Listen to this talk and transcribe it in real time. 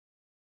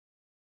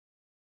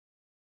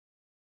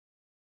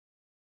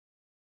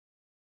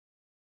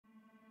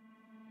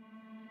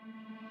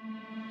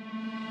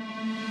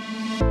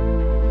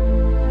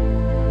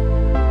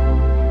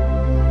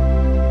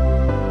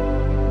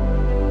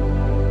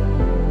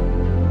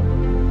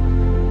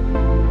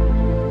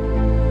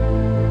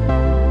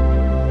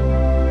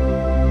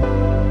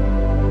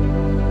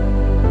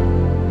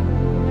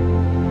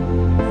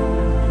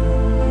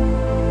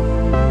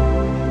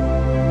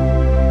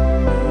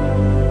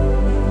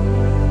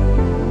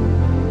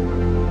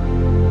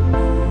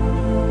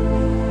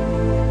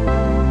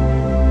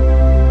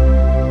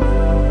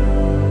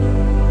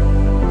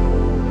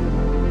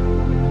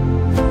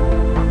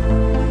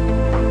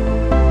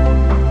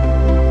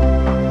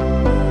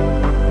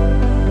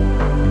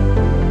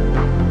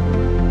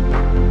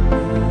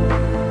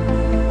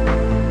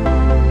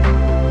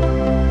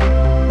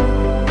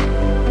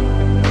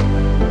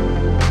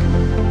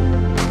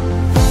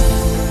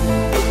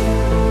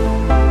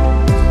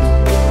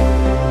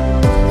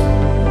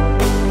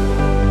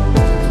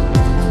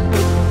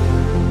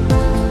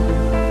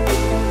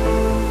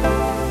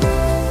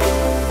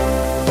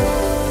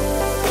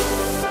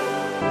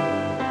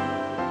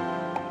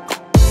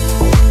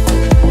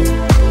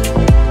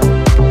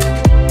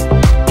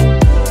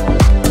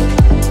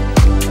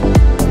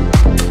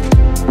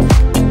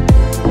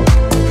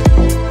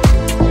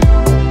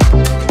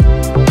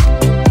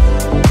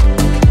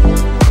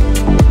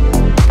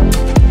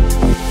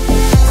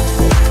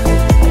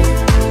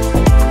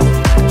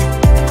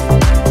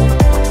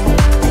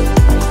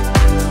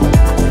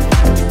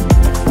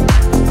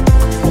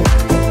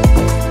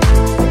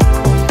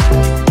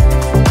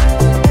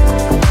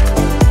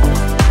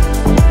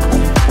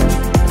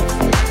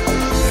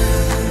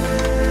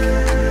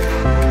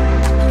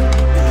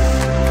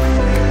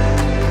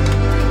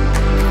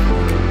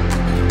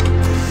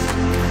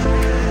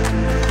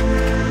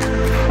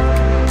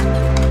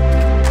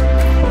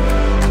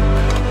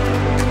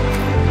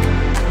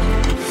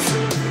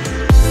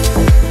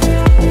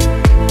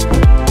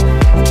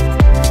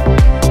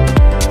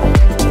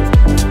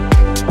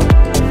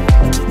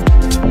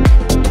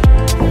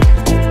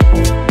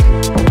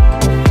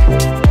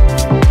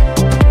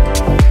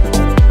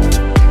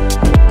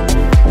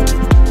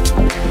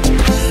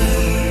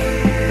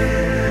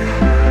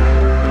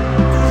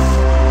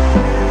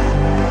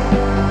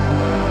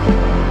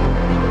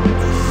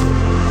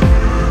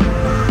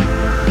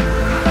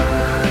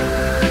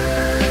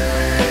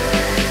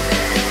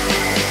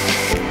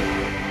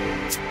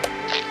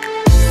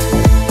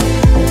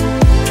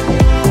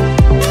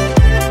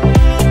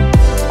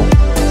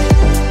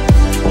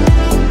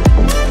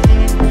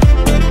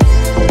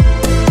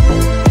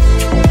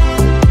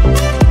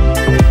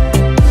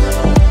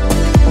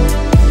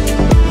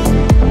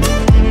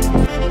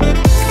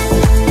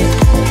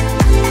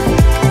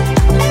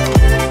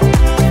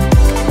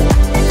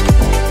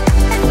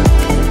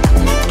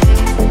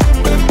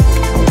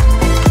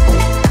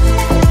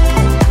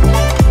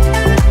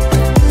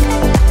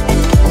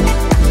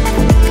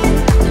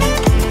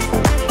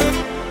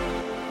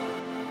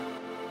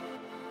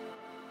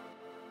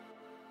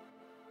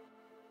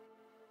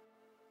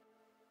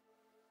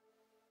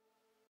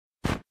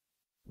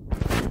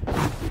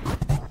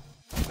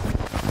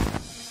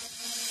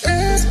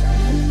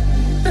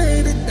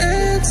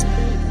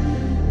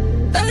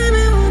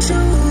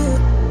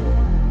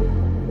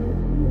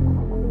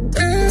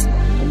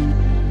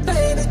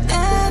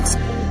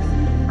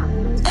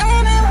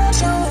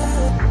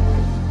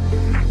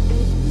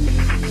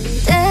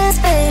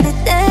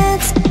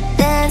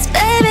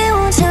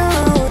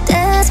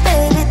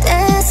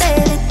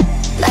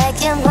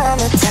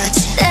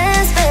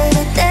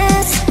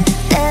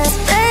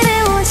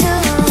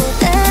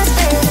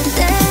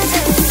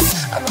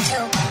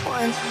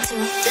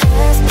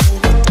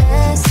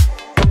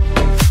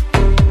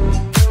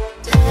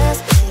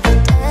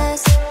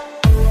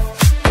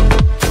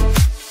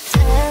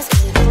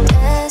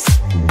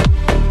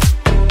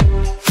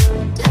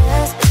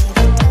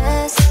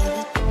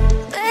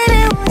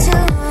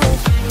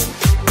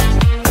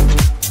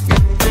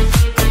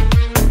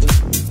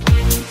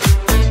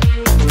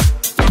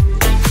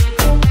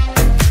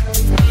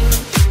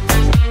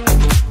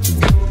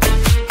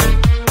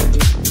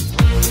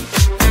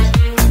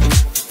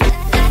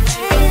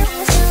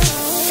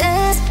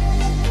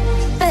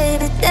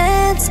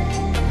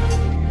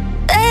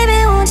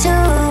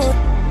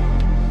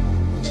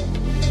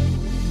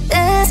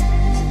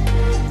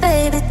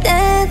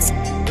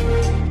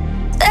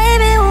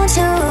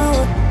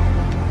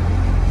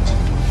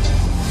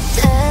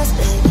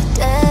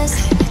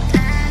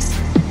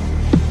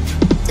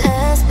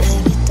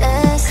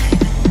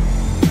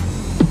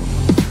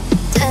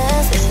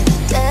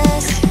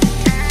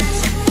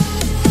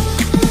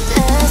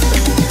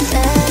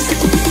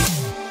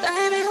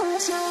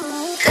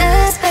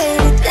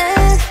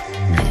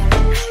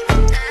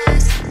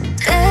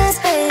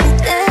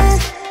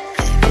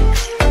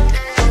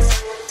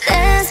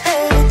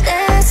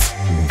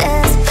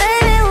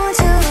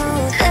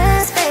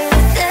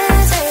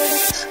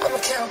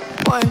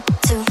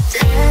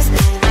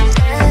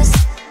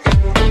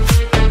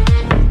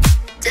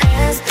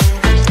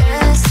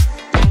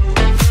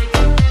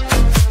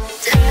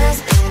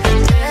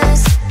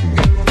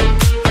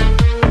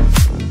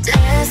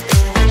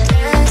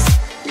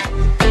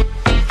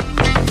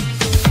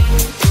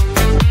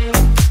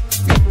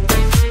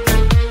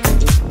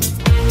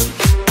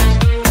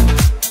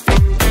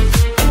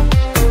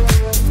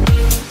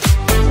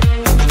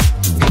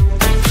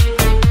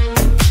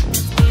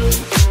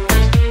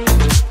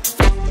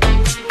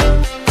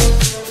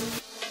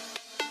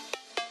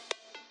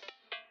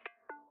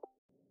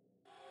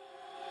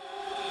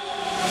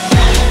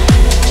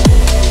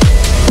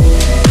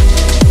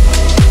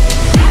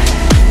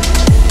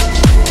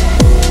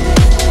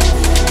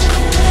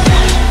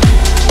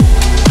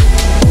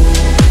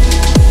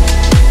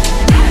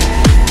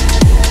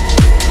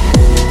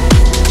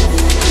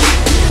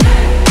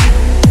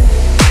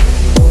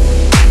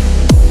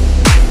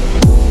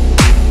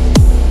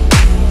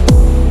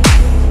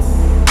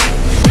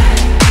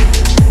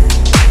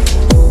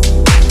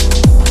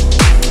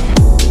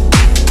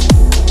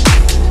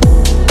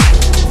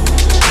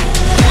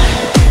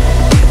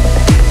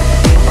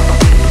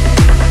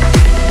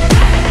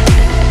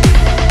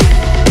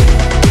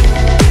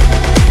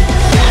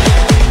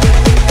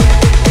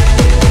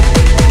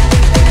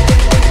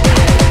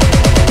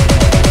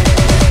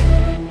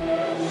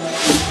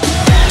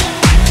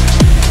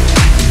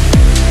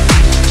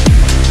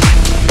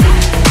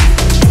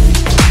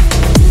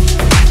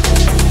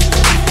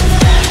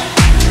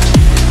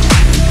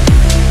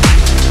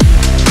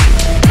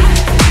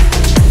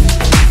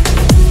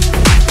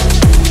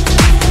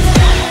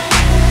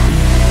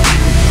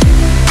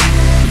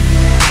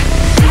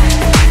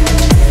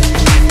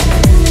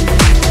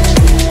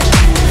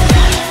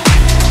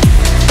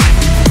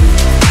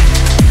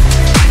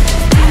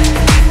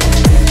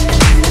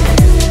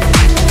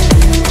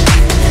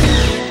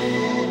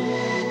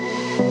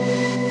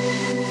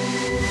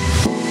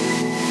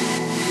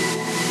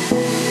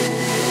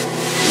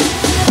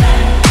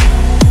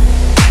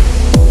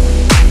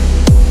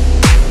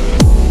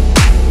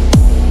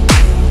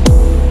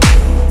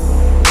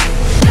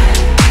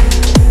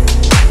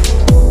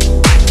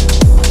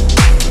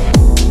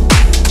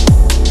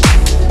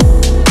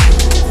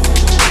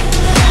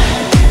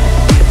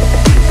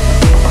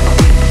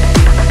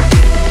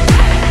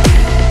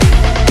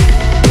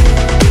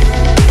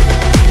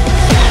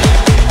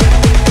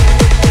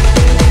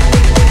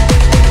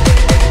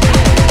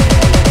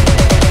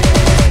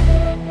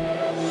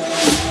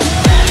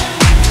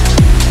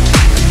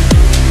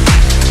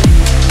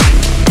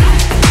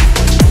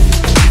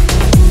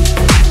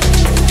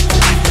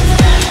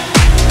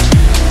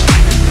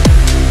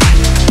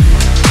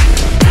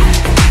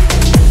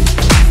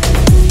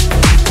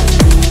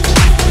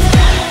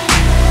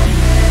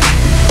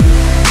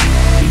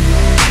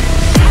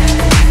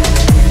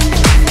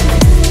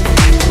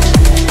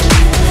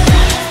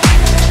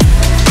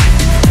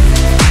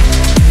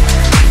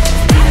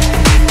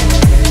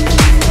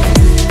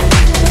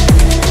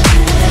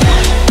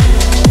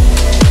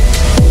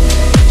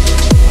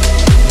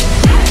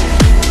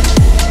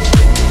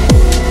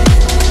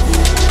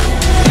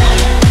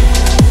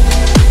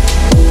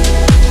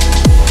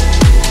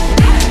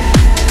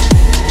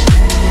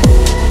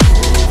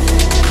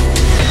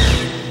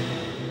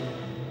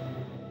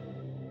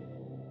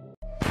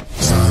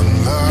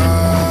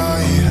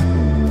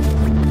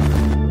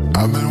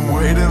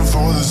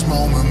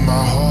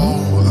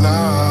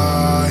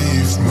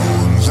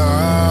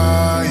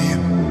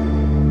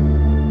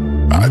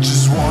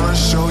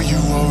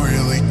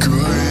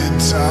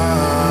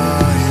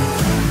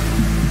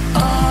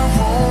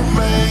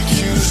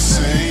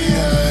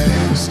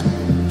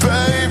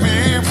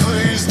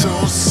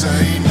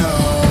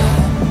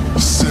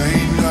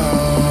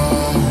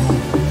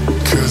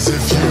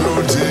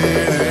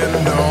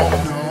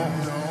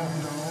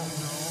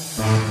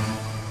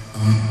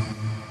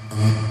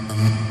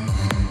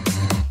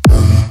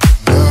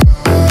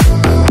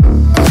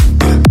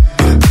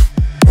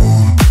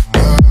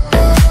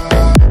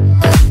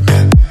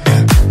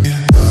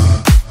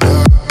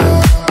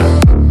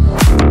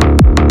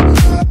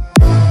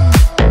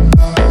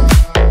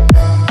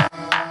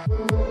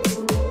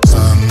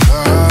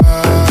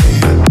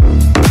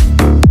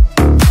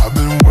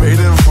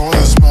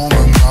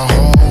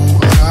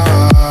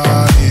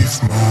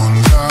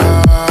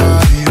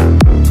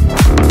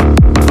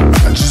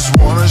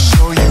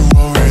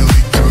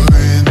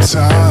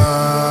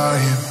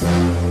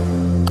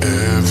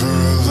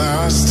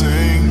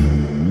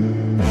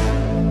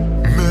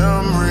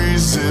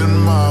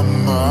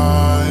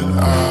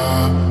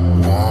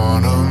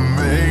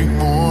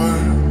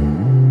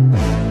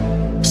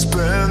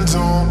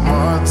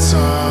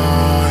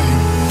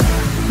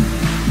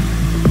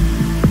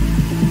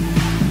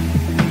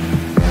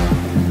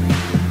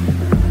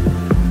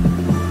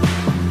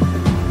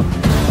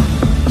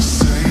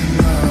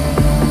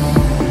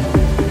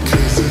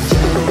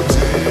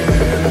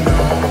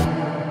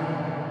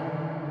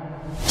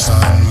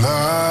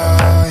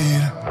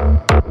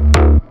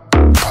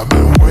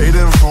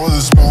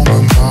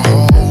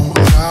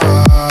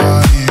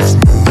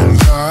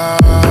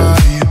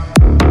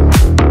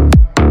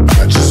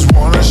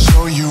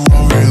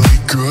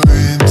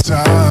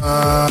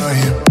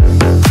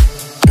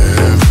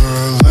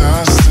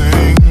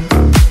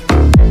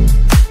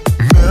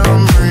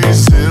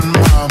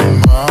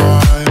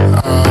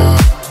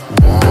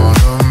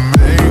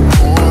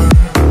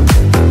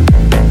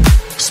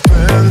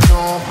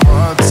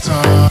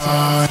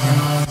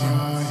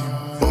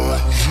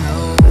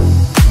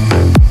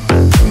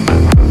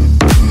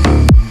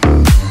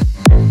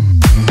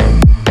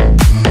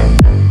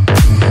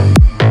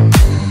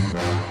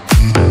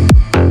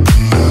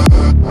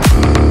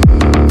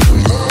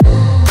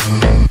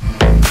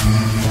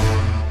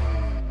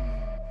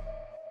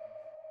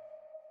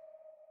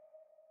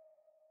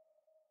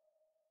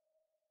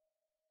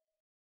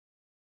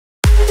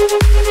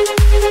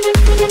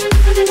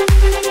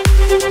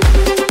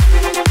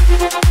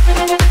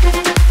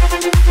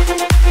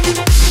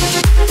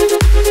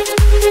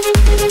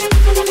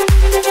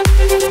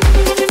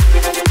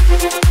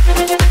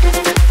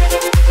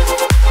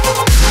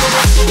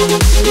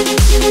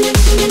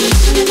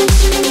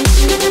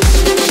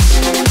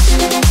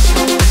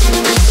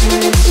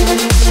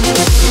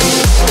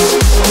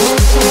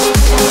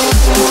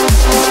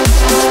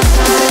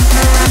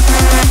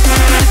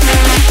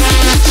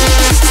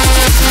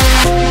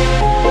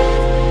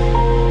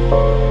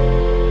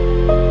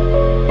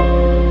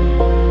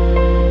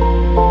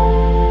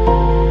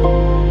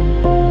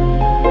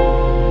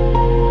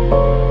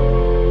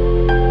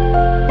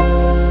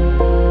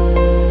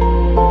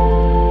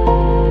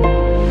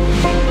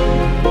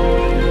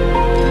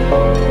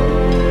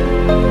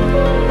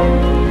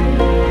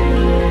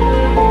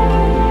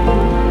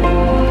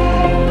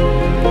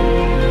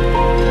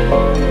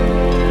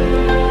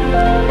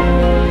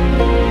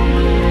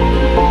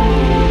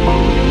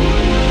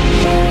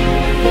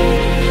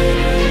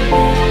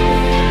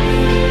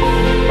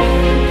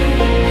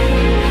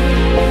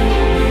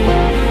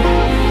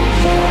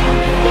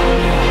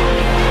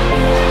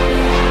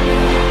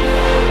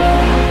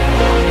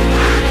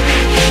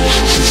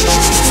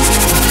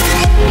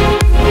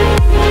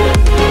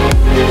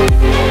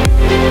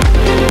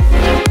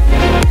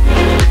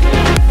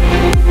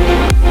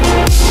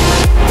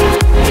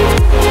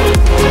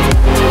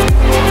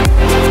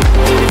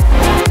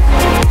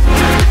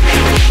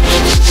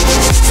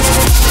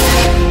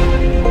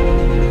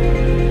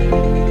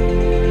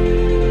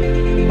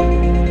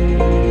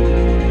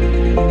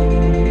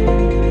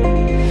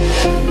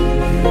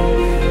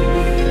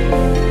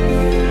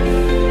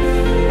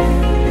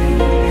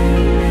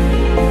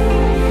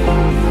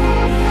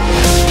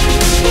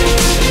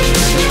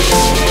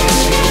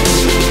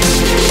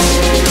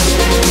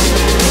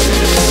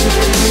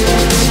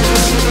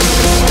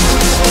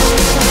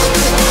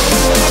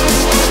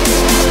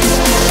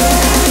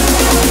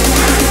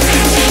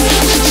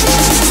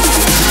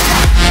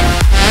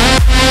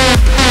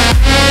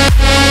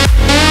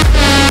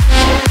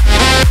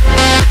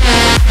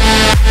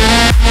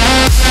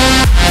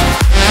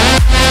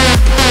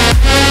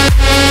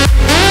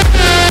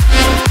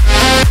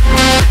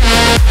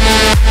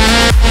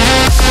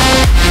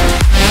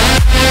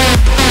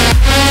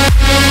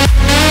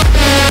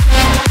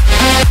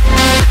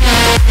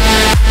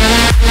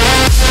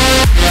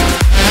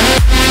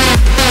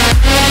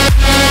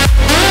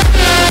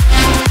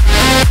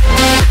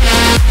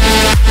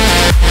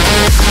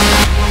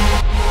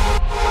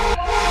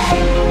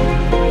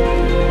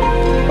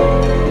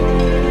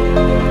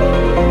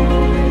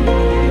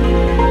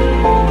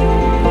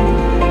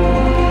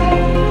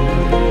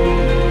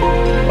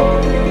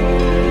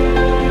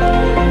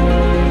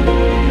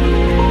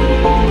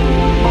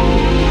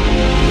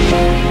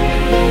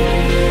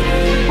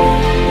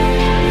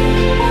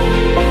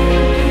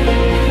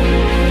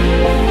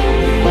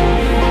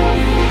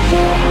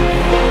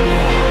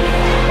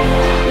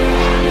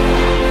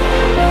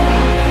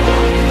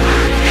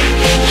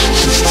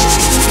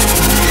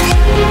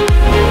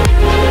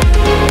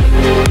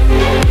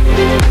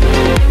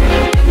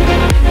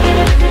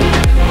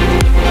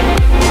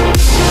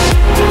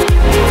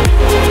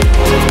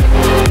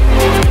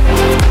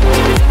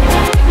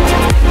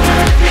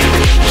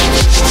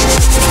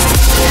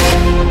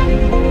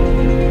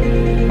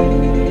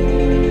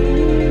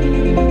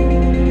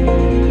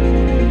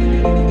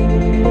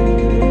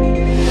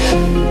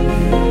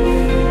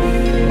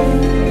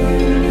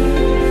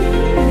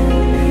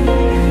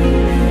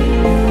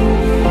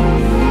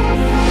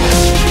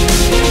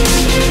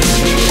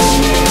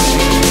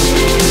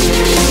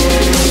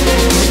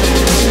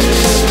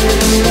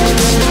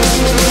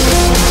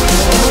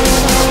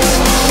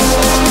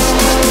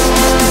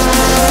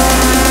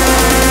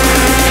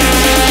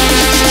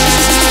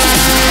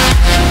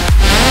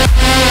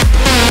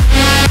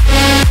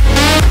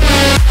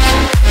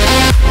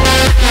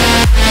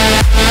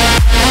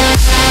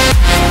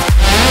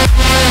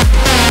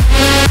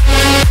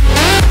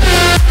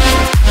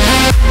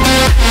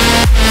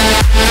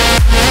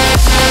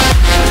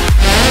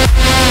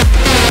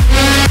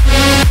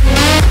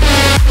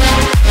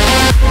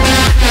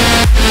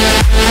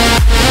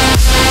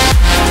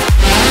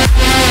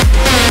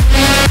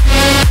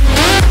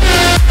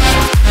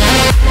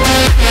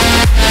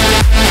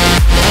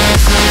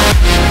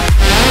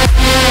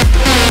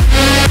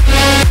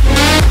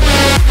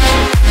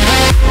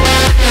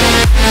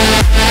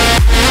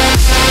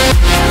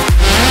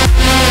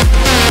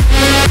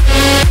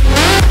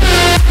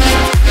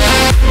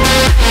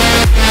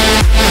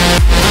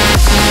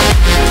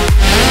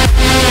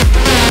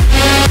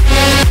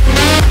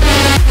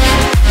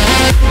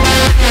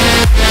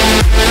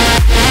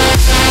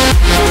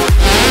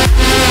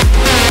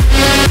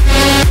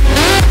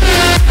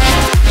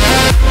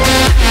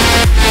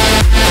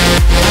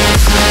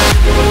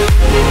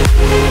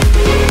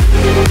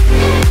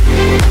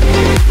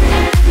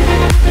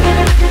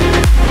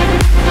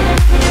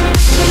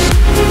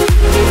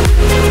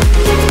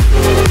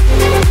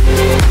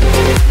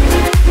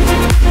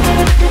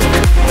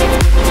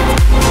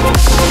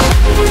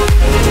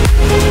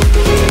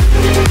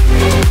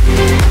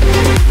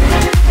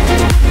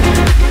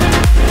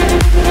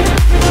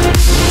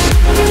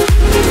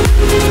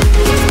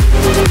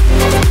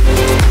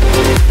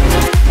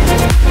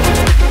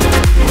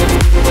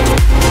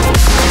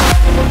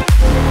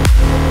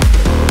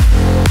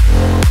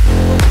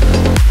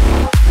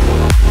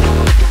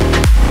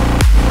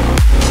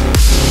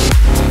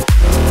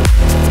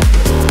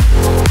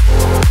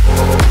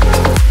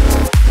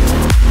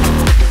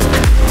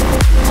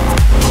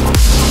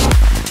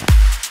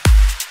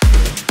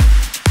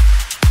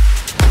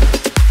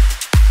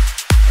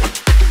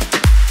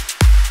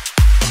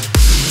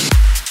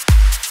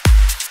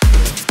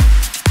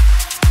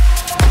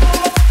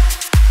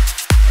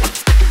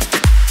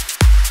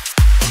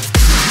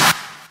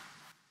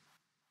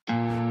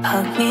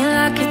Hug me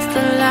like it's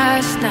the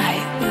last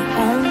night we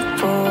won't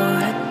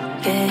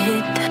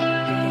forget.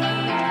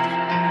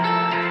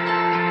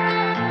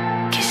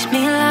 Kiss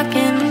me like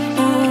in the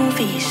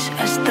movies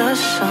as the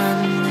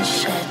sun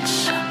sets.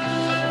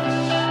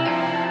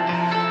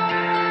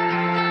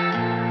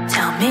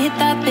 Tell me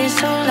that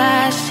this will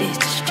last,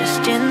 it's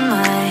just in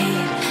my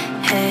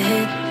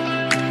head.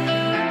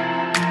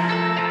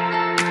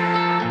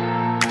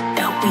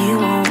 That we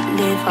won't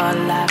live our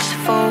lives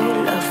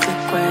full of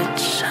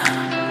regrets.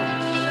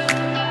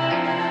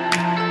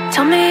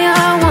 Tell me I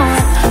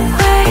won't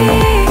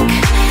wake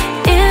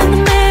in the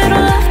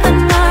middle of the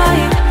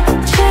night.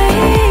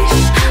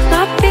 Chase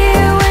my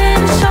fear when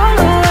it's all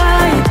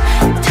alright.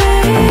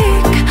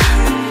 Take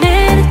a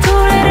minute to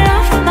let it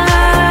off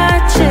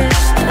my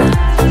chest.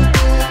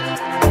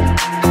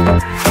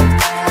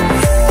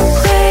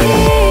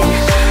 Wait,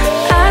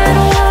 I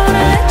don't wanna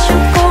let you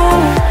go,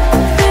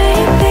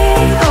 baby.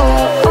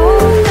 Oh,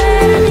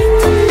 then I need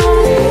to know.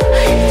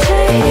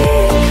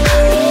 Take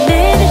a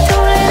minute to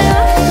let it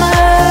off my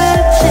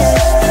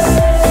chest.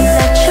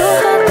 Let you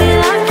hug me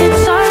like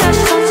it's our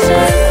last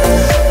sunset.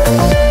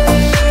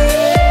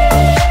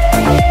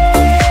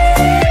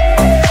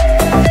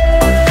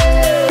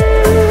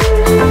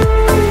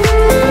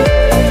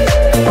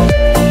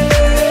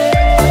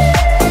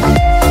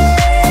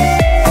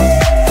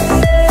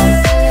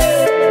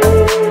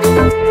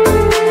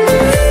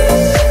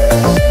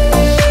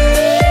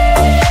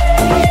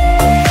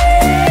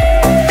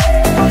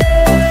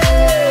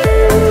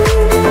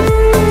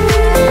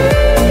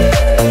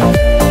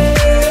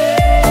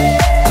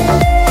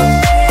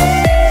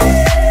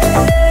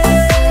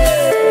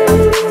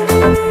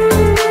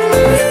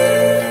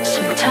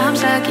 Sometimes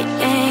I get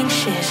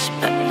anxious,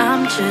 but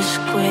I'm just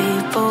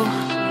grateful.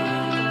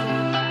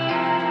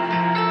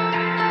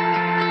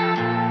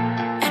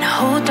 And I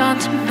hold on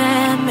to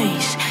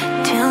memories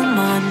till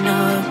my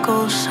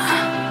knuckles.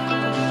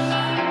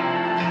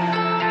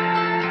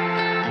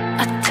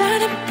 I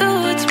turn it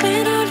backwards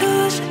when I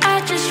lose, I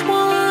just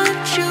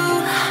want you.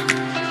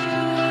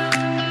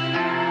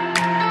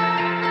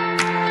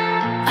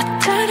 I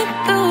turn it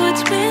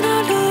backwards when I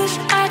lose,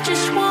 I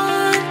just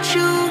want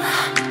you.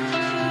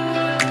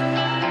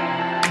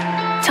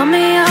 Tell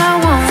me I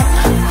won't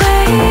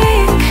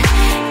wake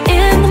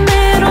in the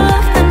middle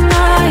of the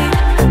night.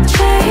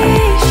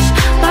 Chase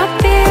my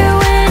fear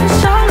when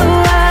it's all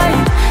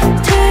alright.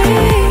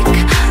 Take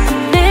a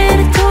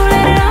minute to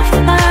let it off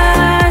my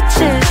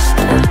chest.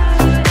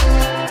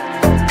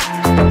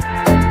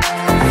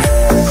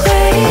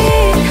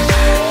 Wait,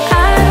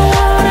 I don't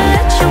wanna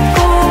let you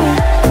go,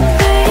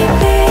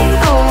 baby.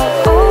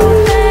 Oh,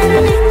 then I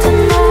need to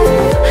know.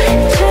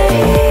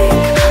 Take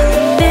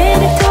a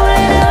minute to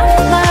let it off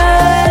my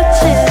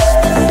chest.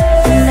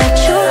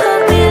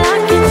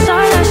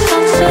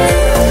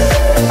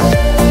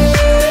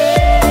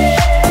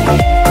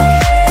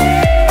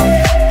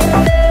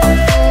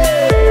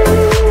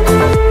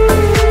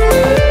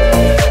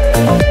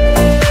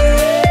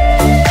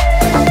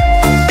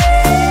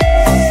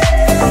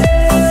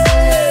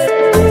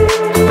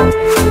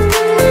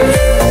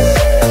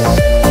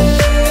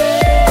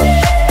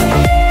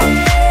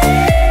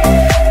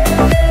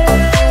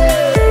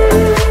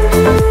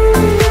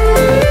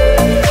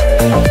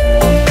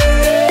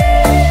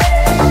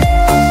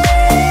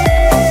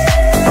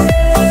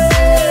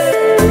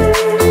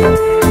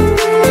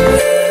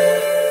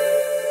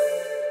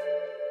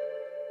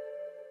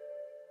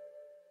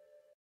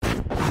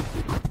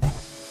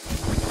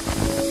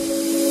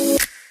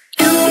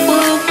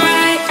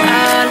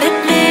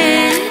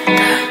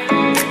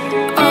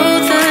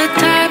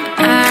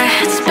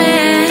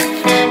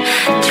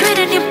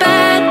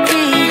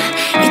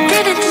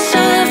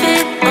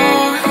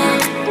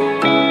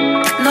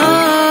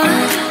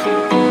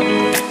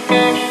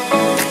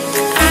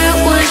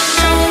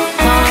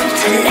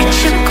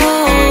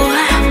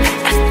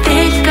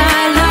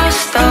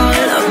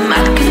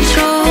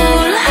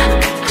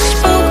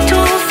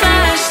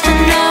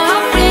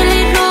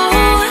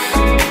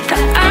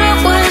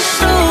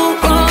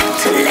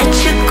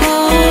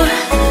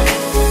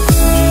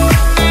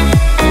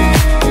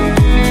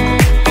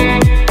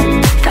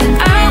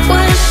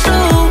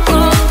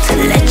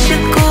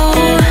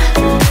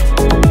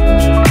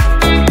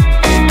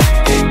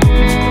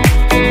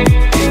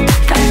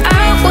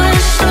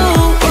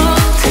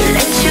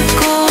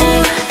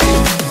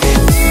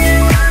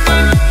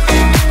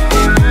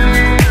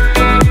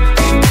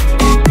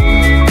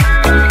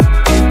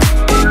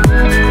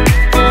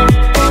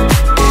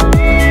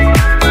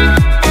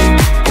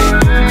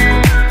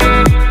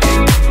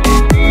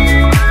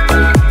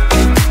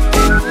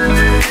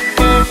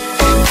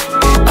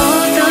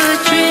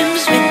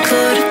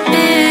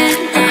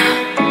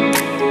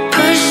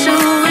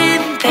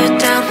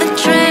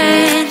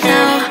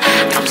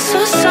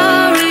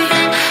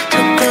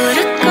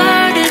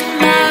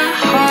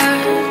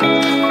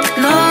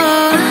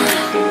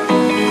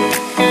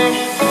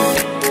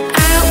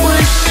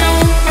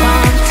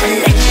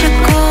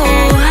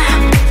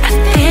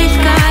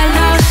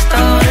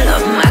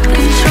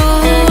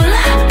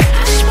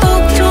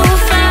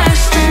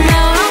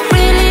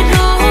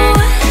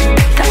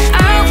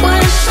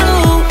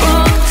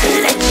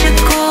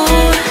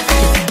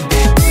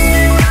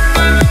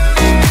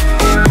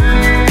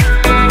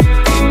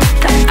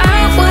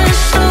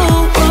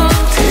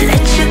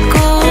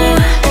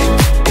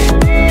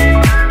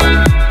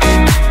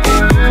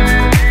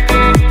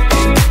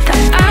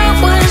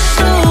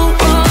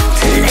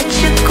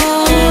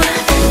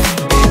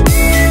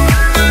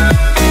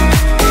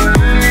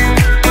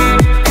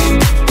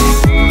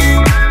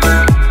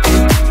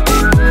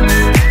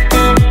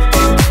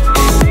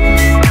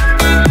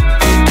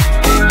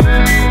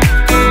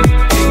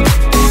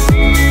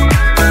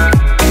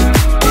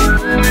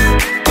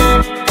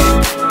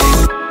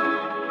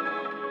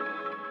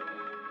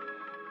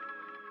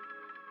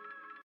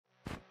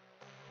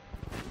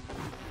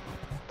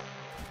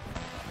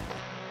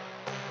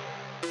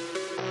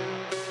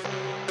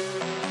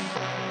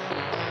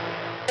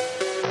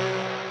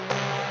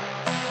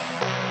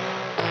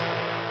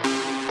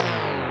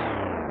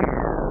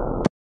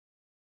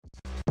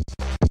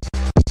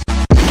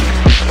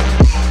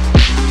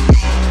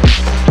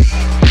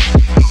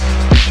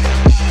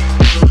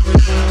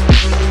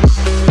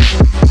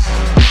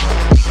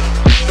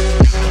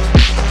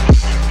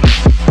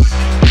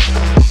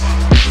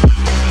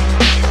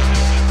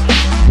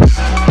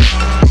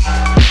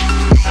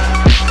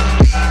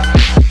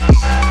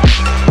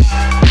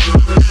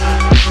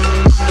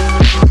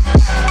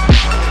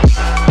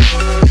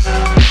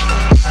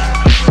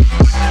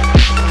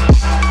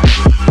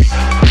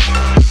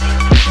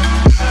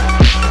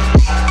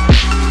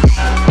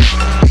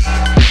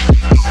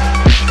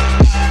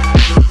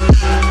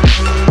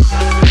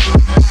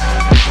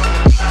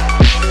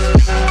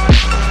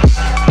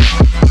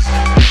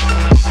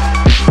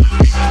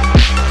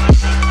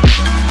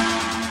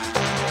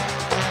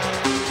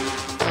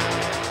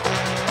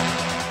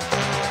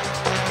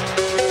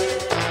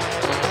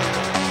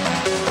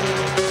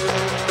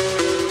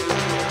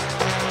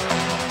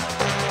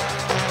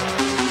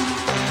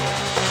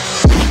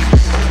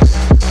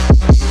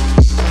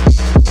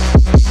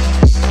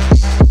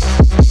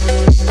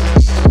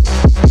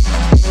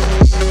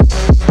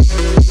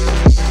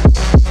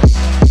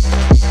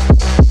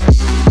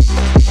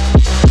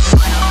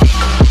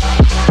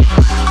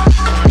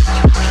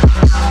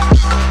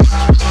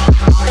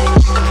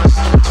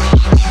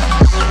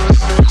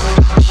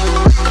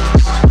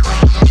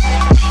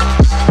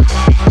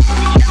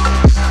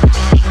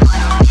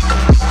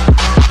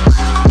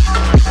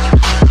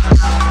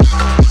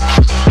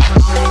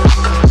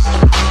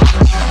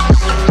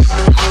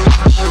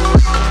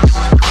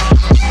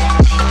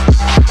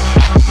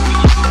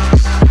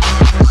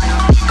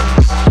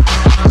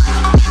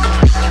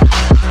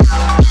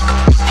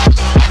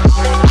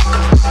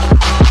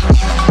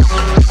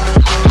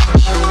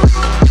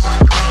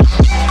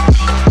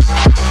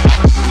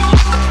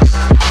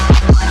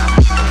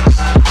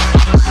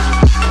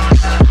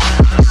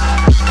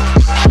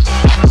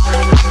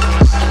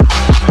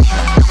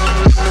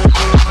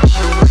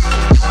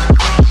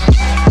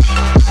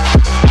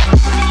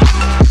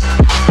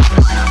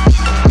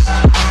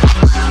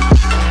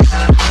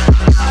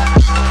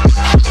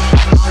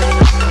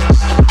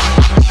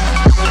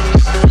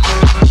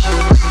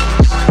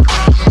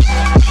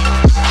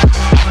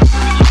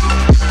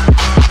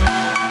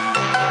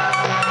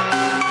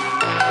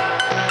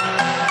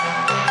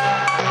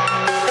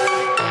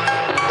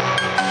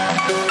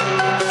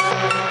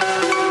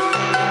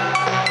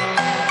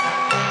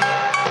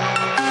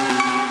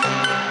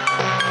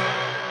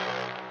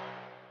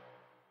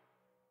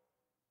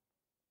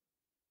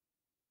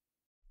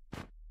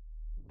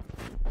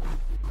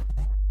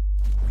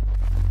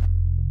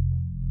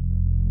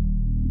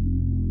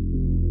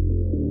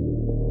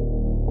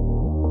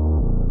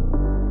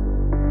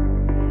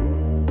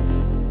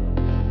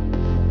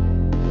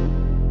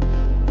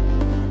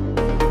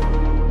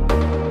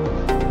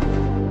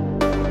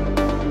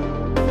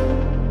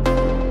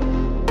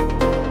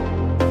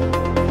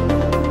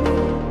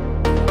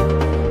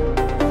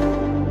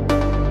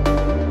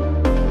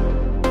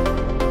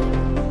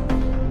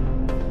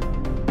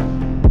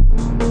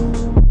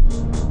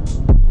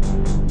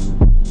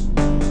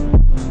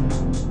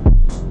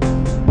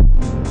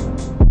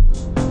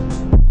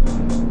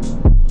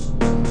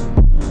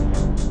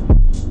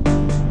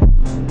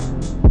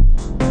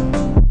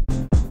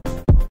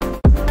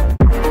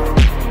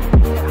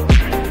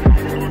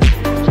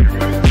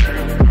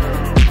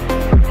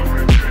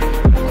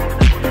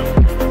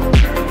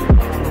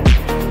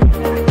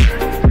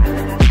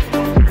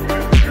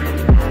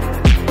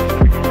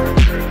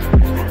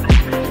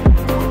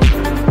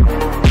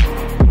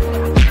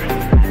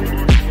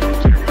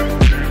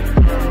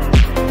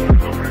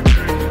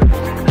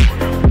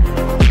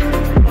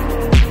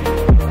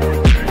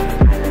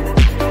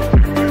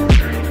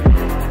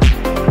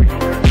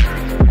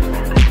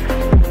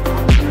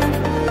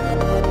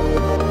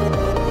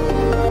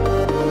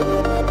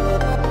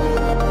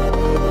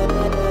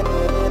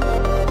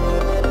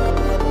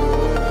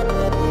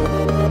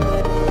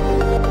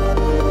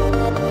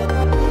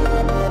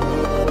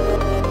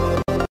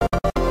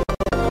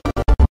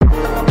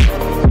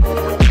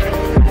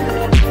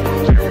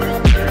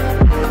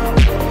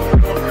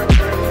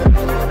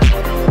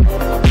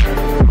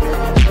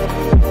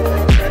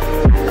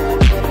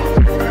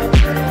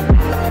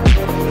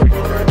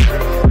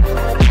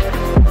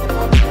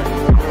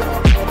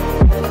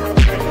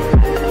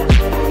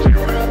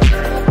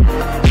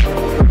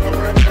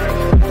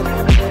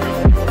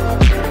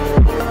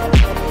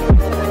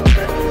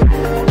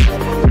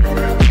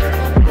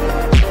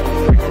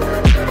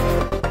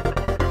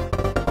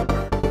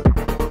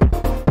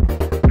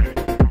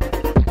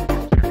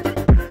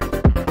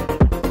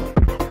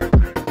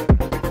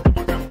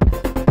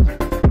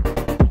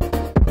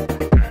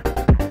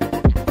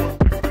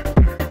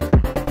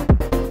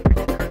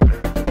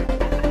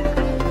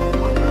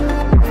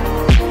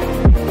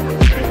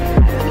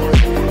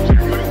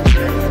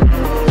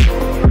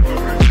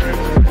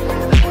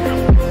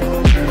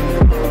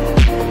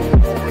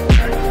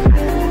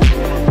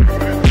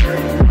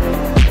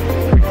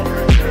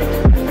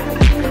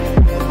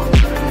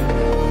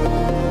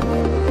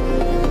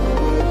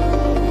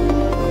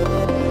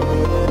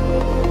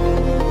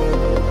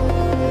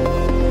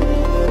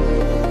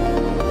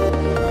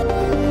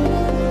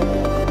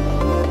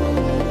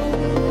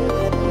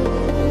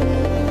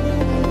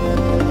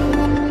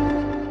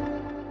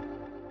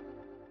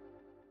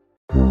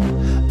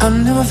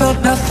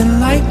 nothing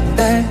like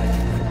that.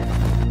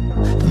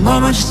 The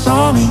moment you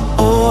saw me,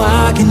 oh,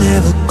 I can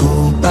never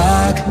go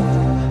back.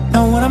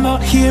 Now when I'm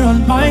out here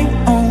on my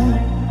own,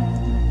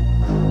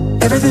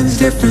 everything's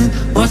different,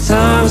 my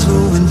time's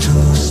moving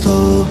too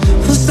slow.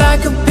 Feels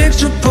like a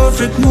picture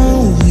perfect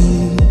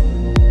movie,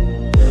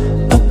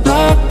 a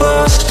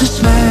blockbuster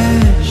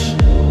smash.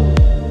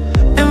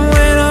 And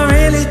when I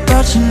really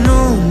thought you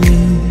knew me,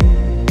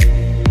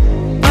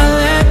 I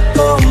let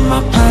go of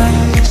my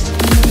past.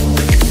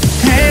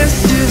 Hands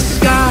to the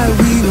sky,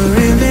 we were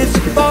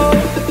invincible.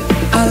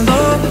 I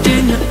looked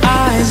in your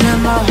eyes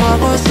and my heart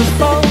was a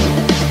foe.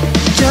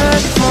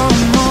 Just for a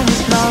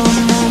moment, now a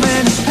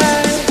moment has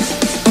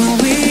passed. And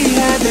we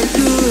had that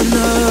good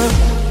love,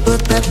 but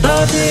that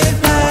love didn't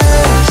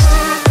last.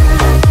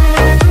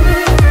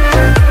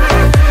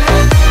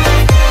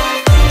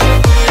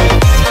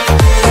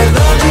 That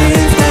love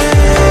didn't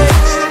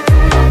last.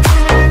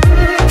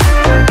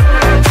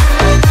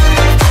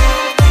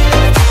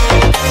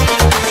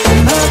 That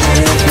love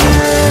didn't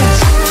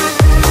last.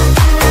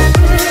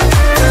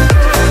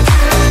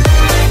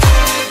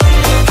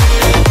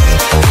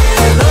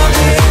 That love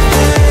didn't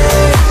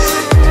last.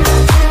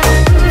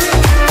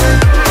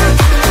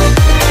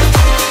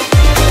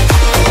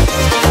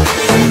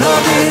 That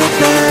love didn't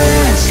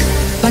last.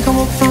 Like I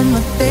woke from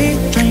a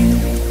daydream,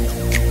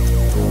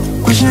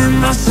 questioning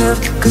myself,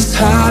 cause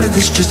how did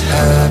this just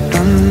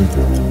happen?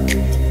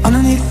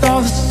 Underneath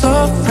all the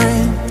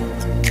suffering,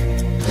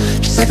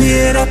 just let me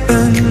it up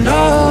and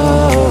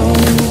oh,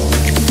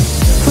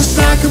 feels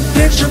like a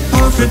picture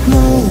perfect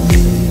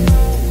movie,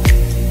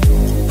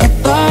 a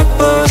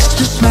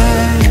blockbuster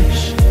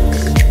smash.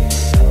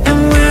 And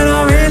when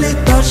I really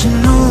thought you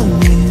knew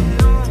me,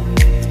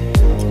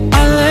 I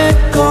let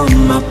go of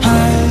my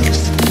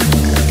past.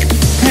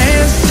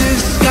 Hands to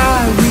the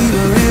sky, we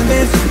were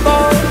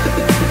invincible.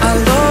 I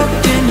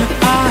looked in your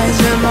eyes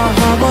and my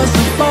heart was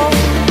a foe.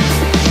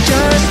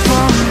 Just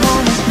for a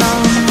moment, now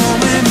a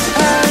moment has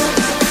passed.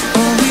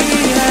 Oh, we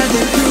had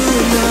that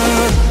good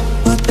love,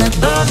 but that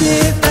love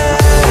didn't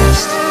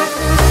last.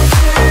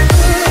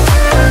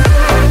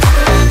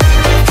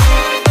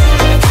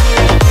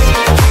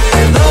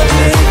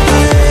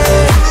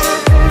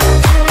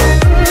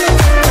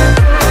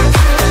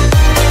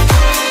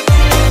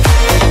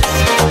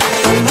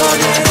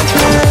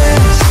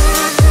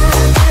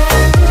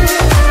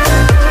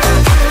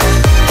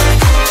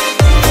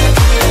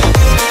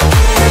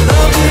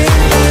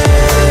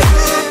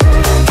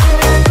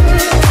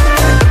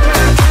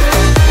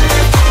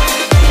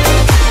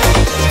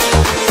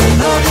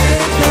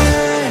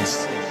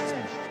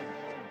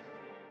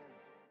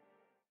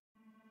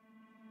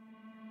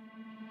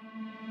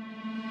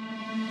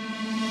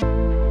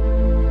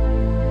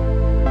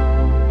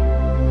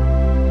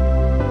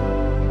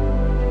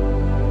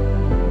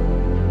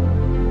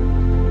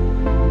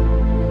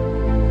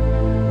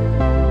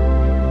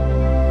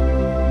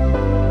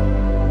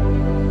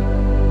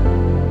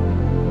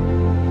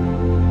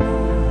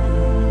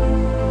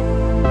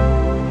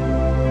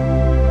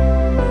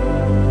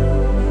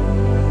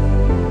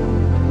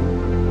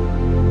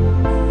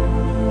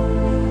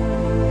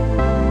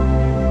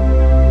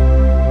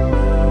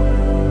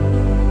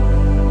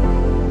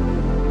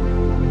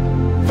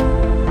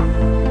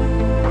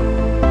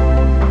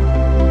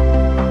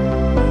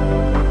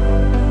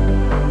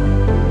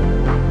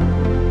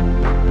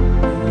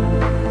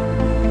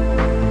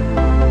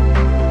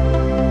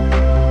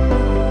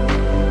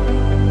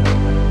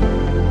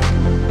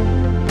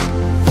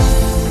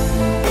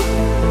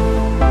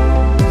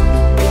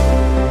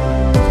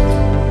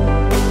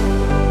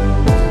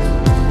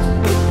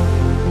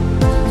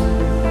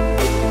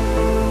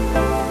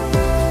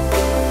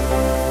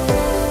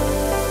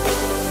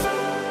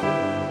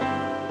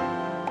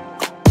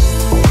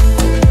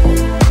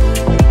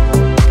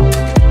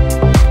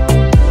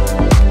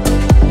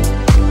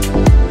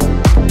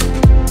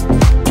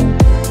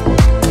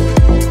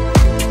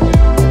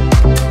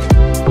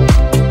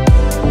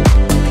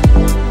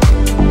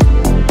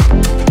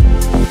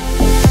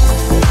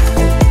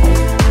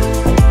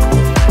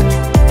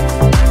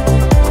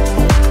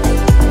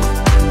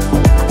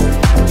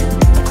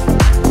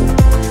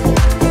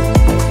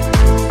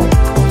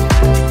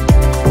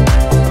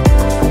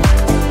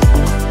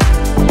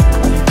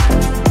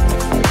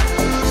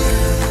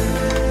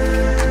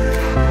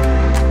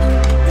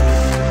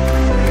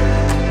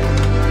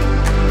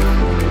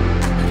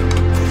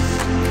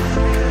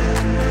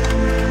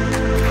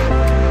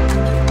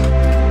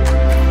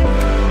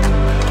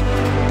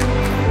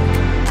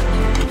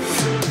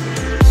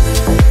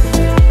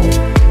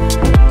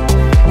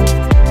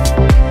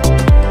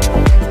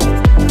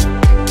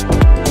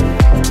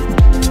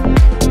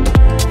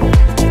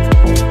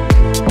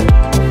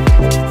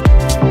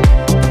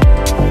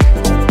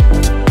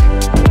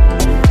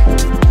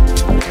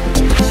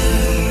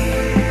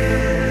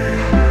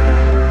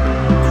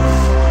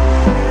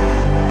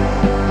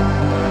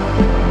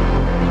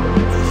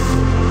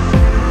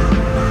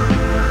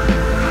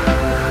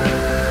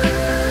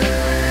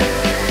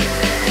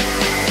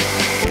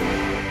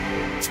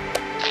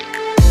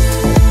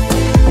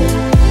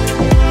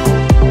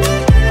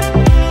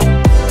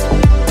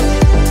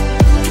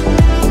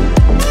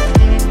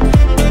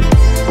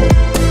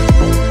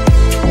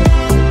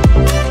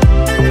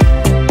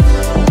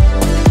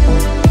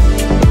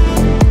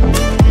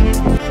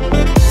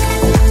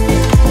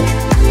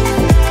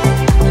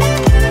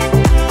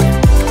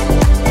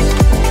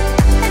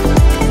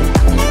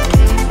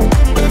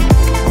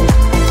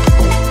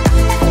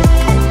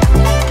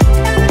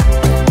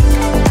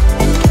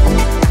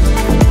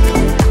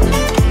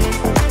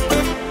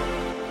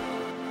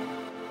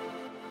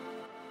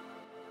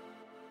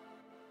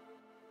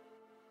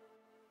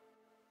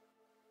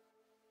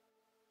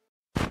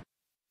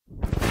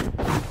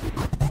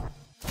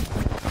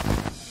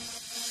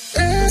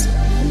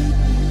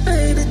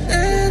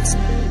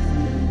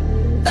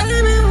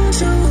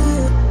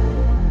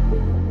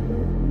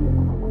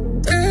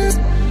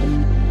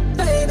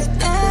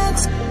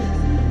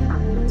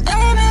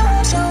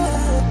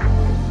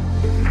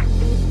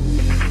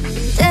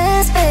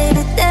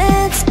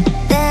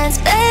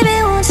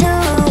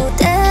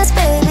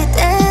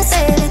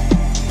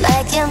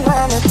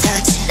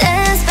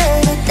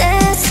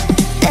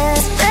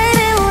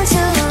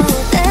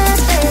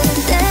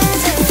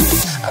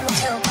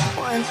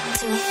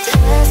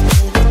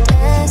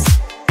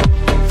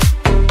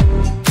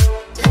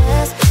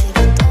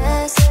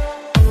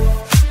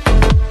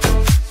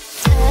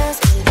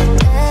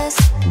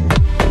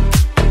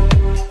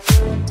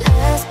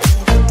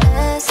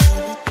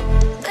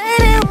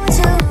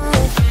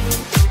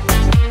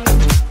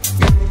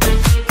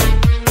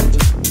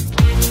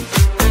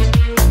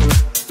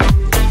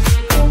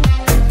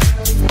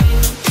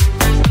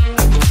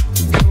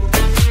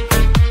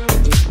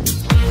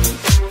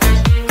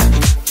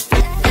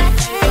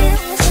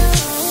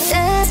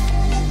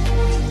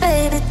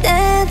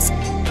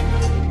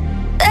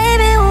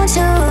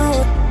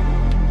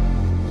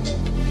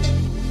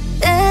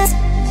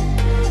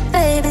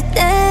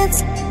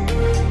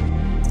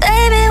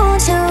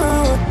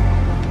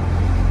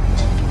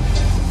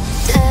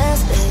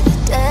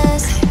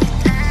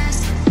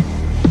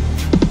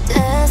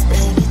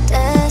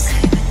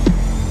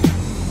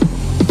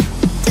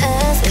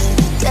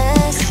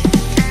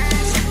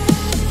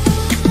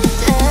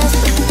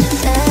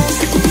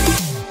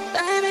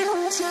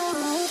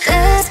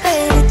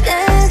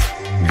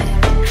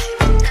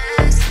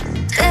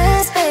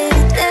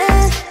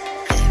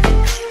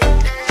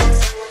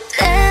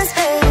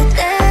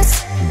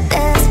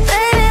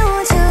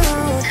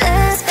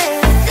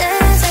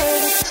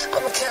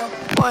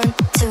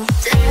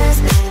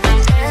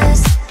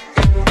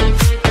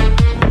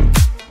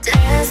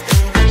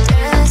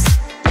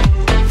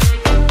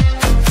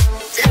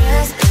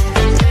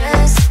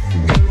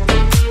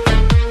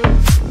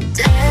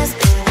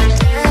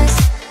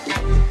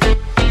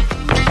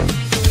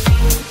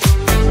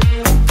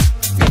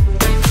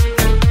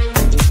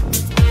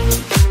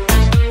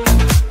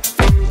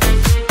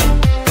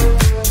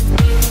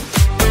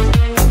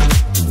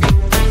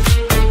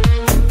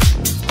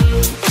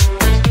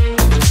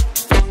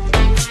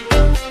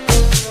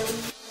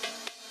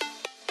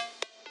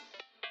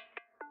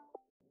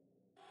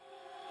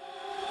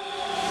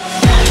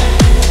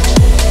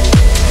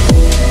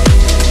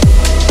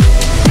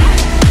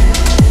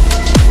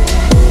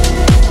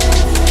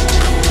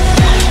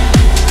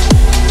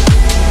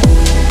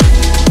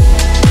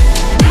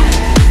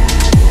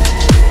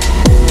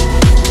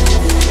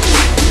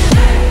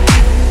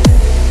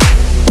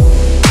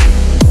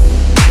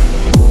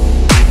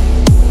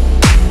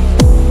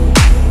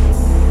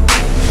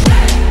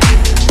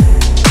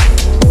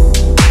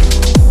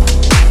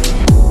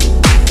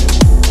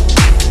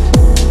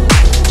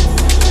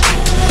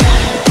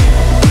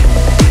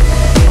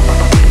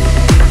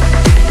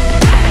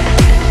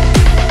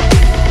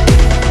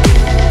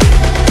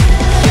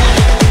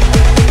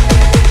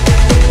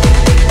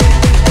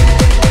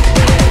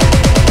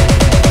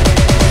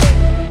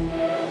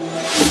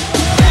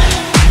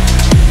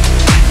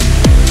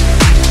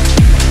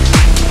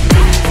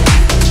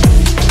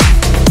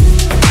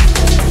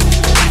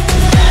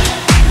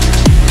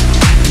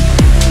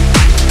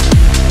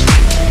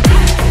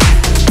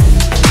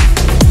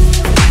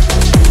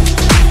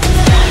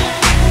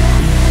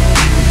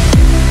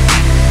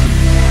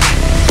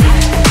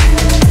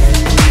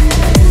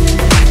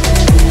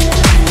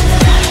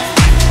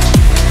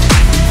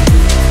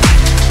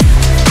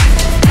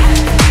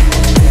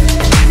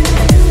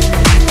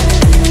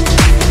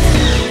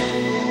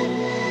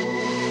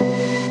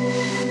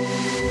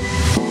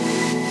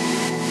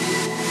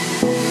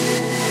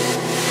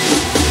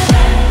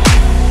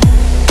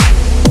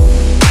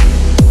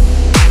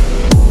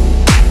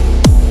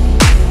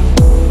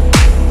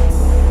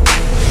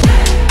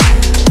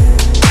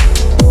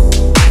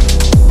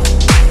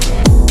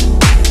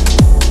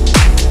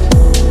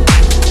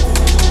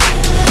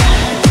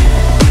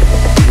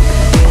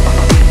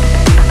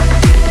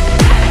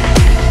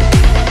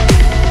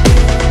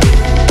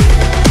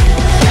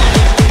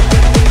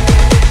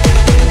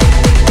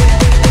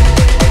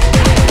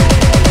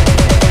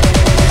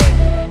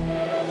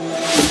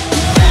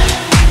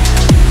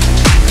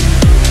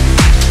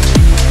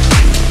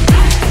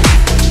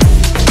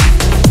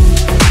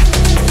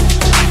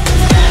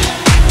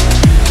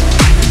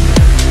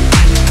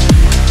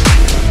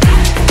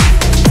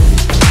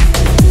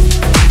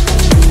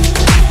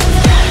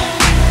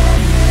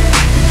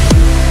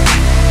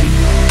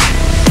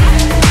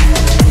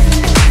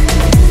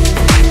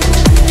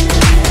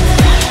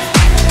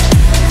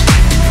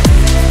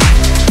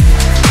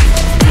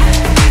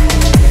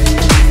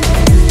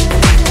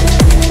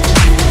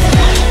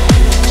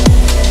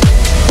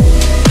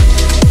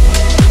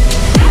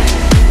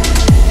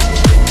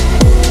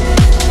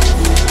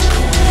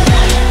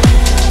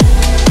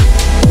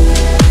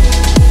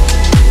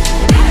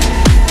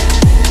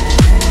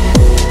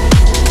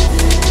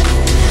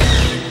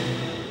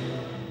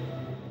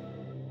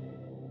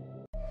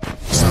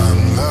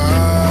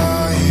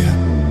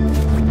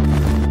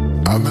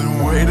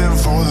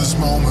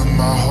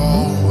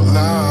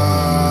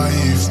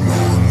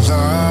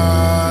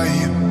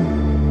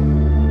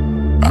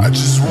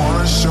 just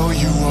wanna show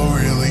you a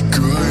really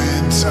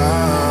good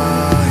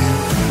time.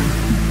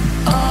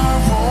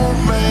 I won't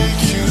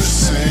make you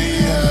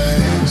say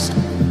yes.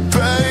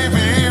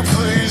 Baby,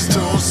 please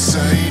don't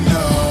say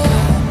no.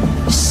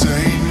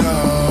 Say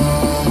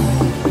no.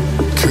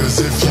 'Cause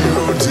if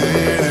you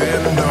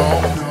didn't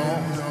know,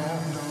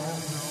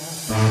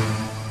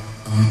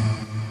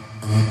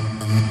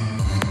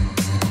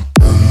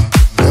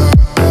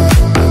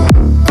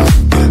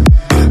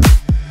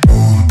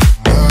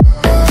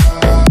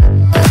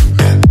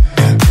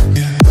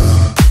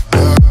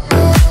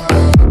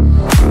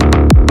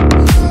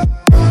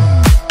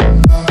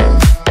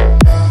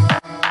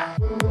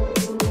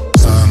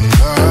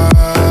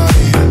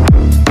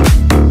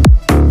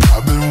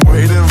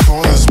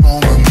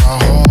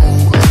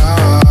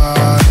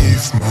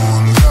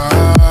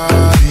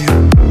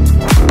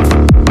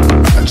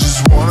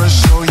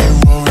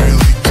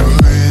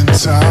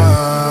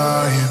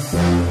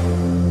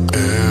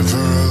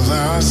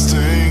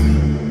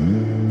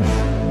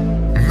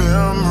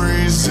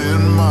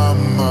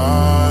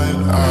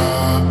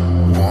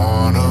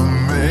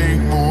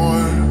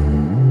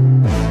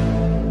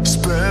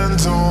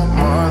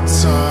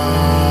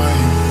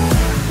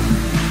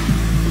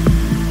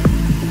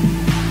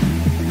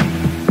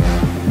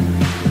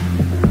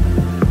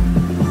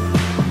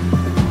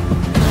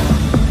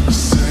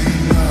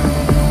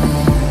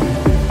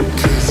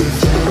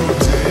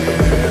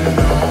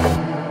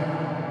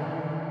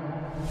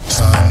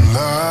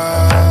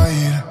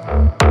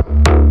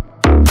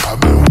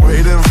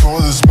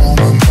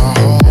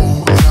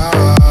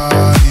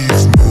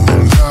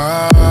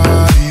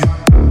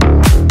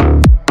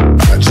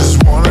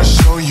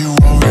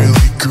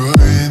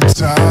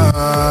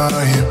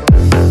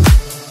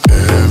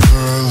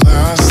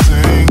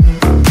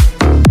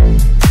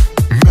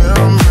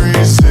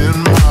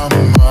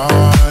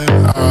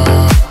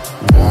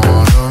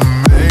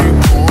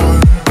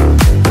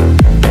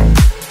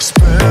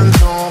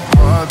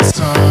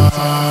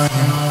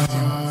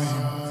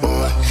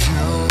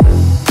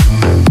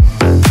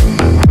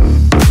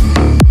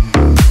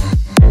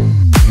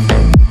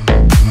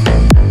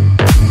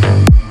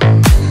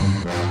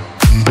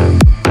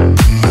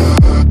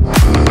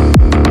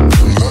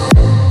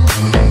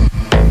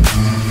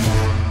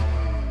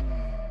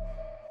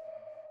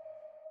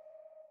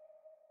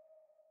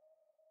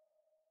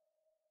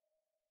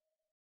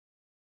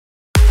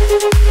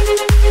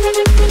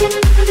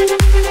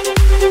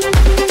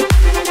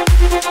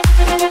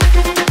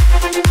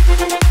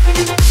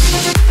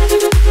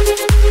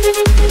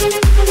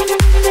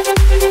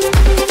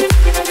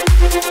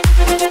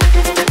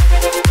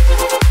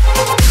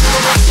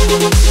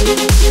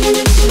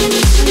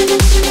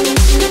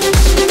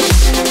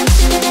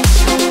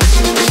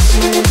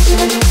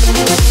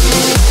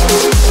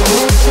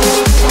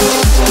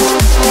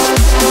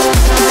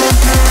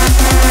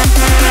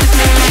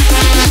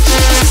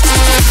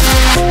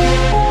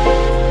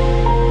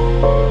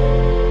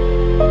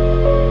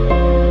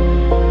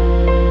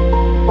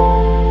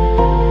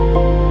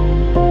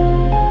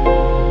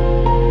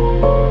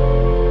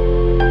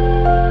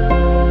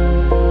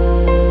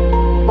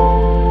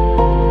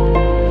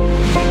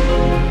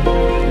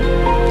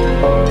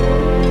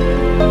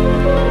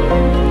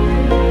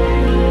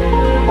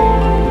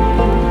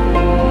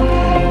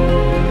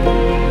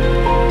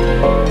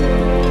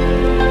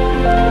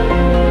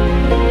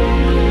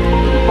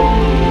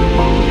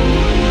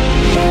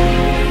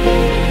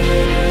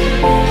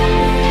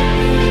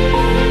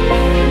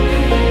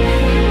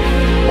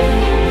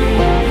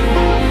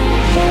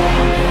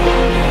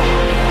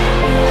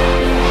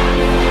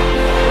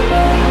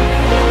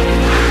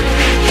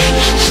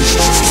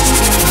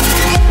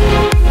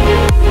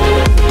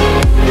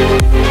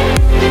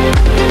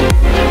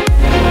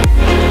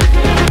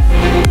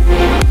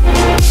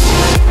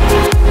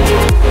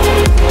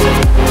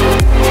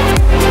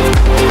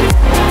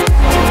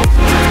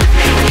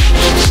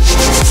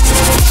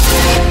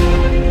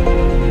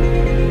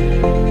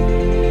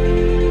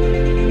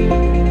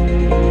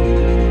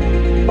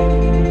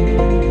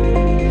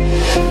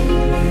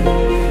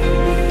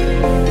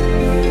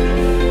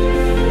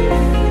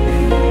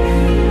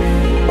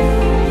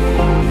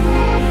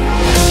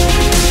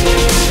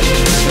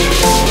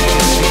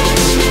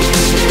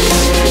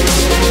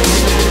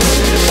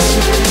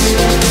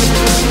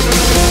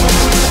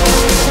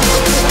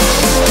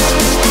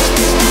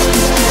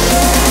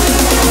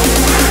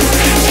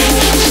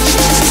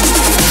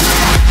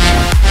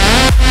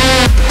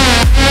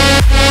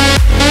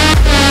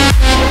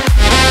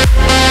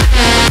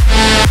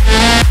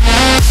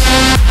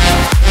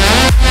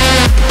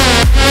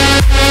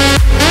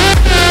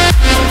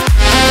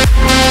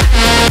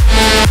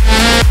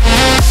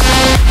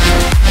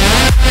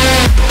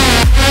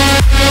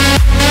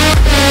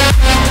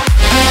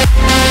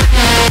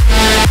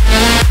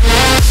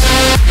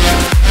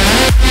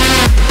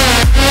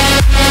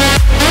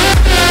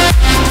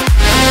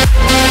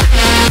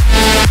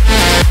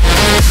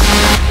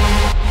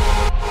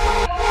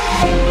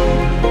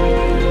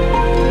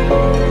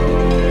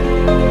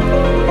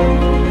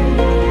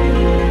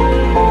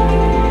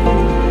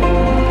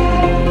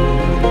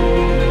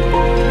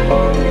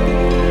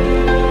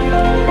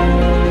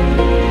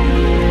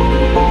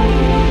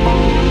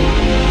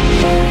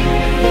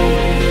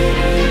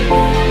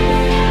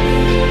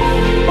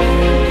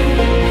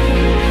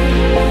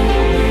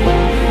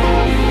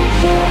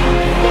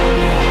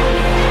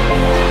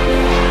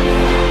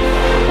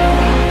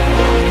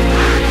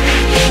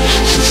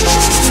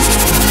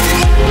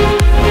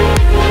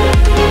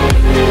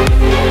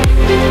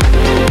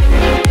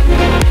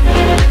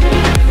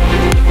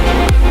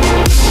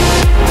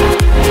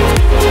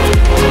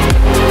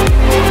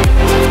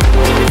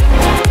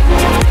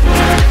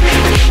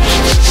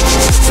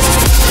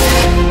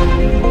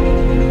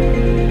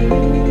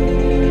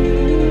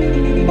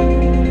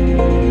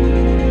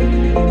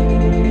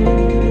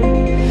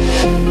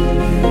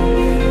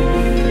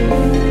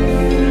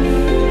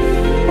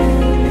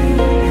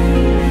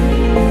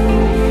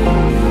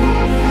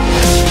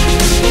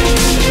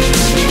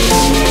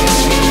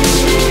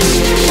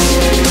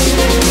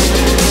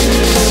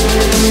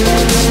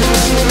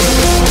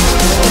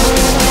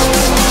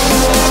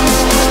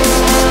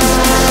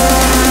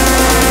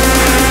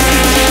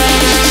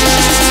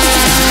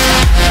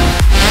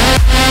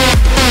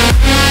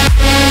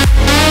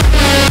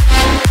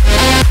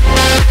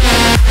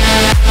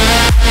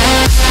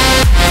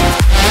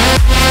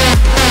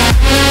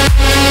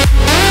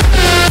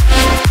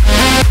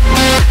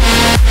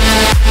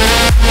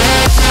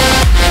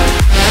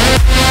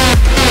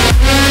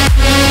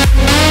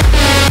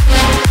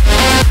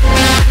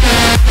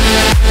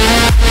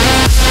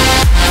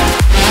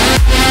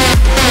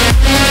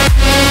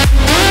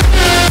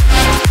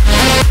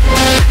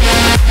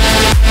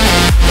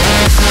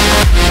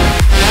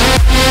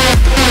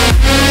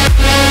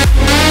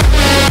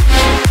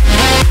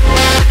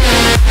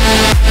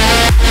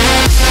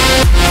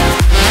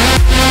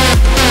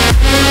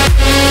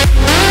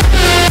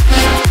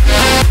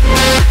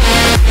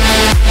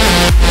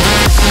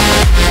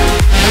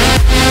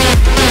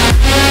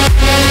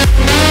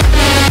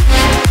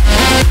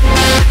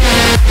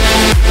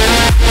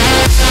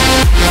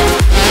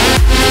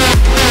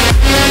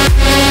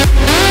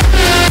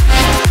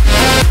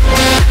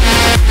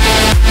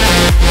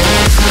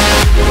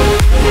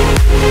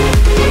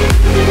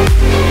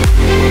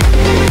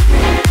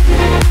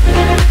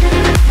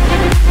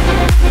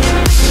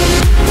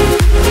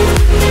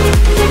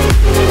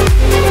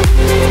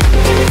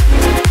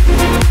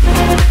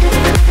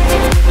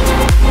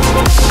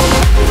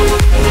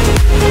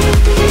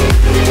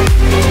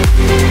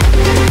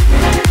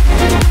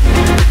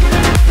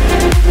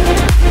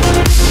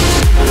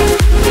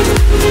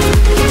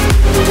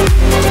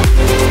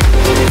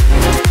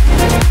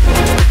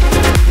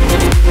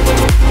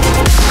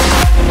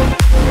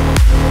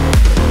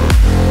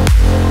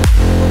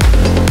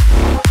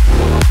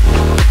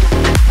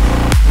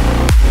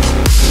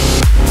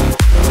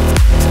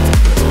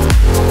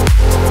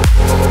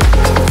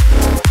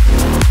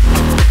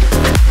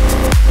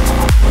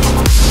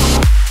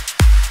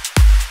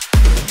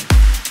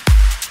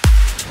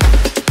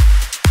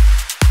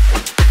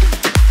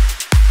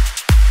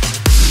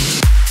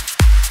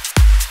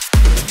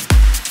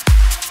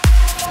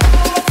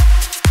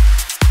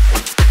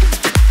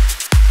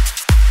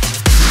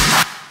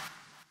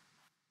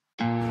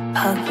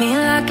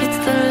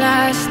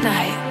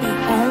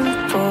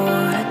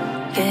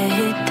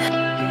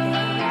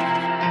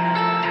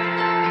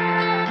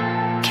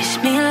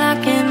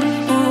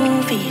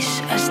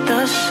 peace as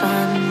the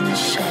sun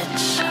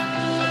sets.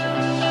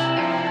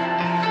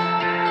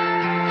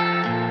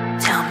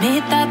 Tell me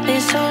that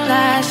this will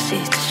last,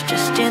 it's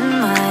just in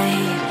my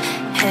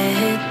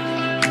head.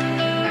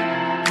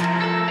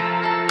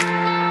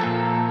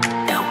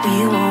 That we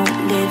won't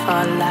live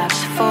our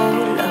lives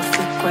full of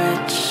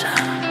regrets.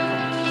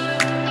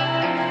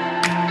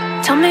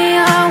 Tell me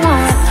I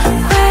won't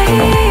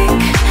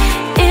wake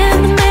in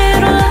the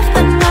middle of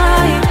the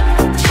night.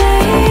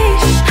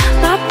 Chase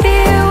my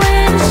fear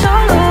when it's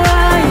all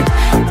alright.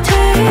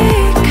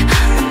 Take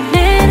a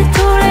minute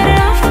to let it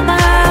off my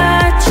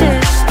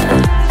chest.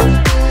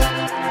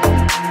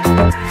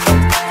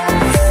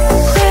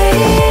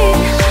 Wait,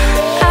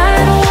 I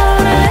don't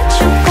wanna let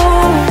you go,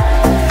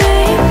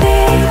 baby.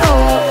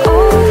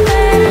 Oh,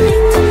 man, I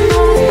need to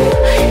know.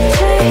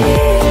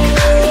 Take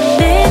a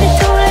minute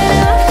to let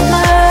it off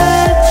my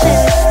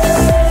chest.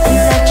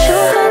 And let you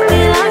hug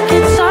me like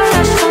it's our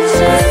last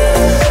sunset.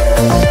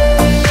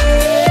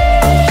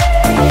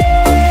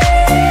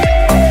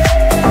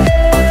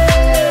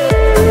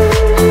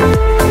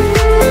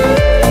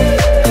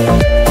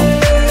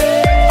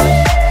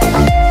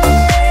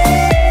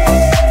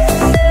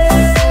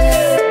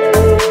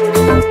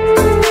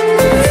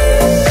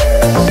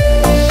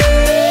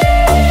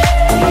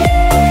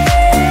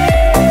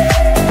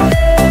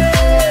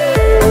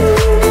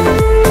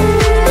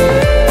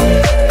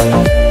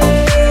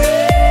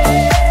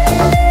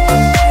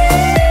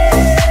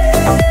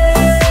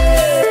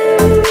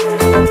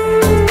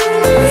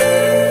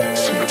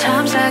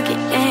 Sometimes I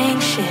get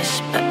anxious,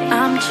 but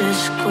I'm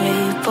just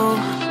grateful.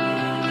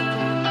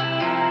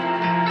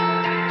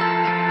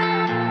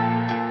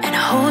 And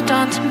I hold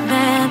on to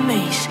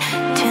memories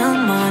till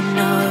my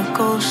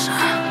knuckles.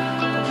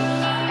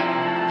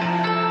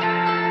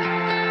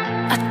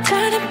 I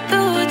turn in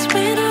boots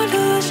when I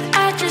lose,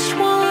 I just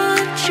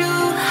want you.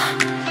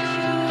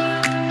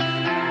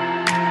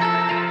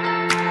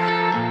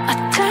 I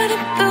turn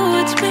in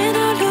boots when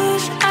I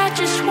lose, I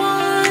just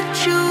want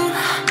you.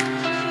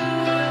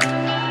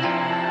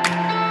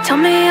 Tell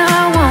me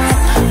I won't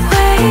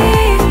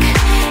wake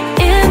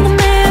in the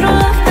middle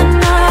of the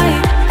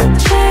night.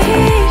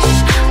 Chase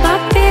my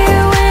fear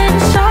when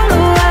it's all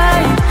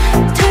alright.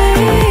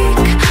 Take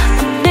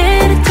a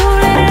minute to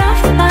let it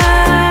off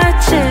my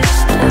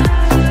chest.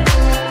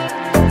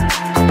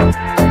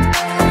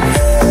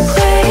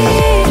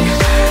 Wait,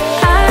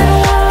 I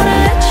don't wanna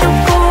let you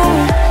go,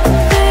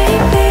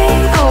 baby.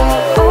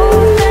 Oh,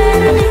 man,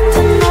 I need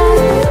to know.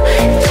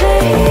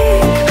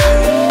 Take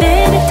a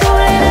minute to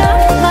let it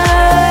off my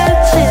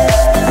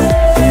chest.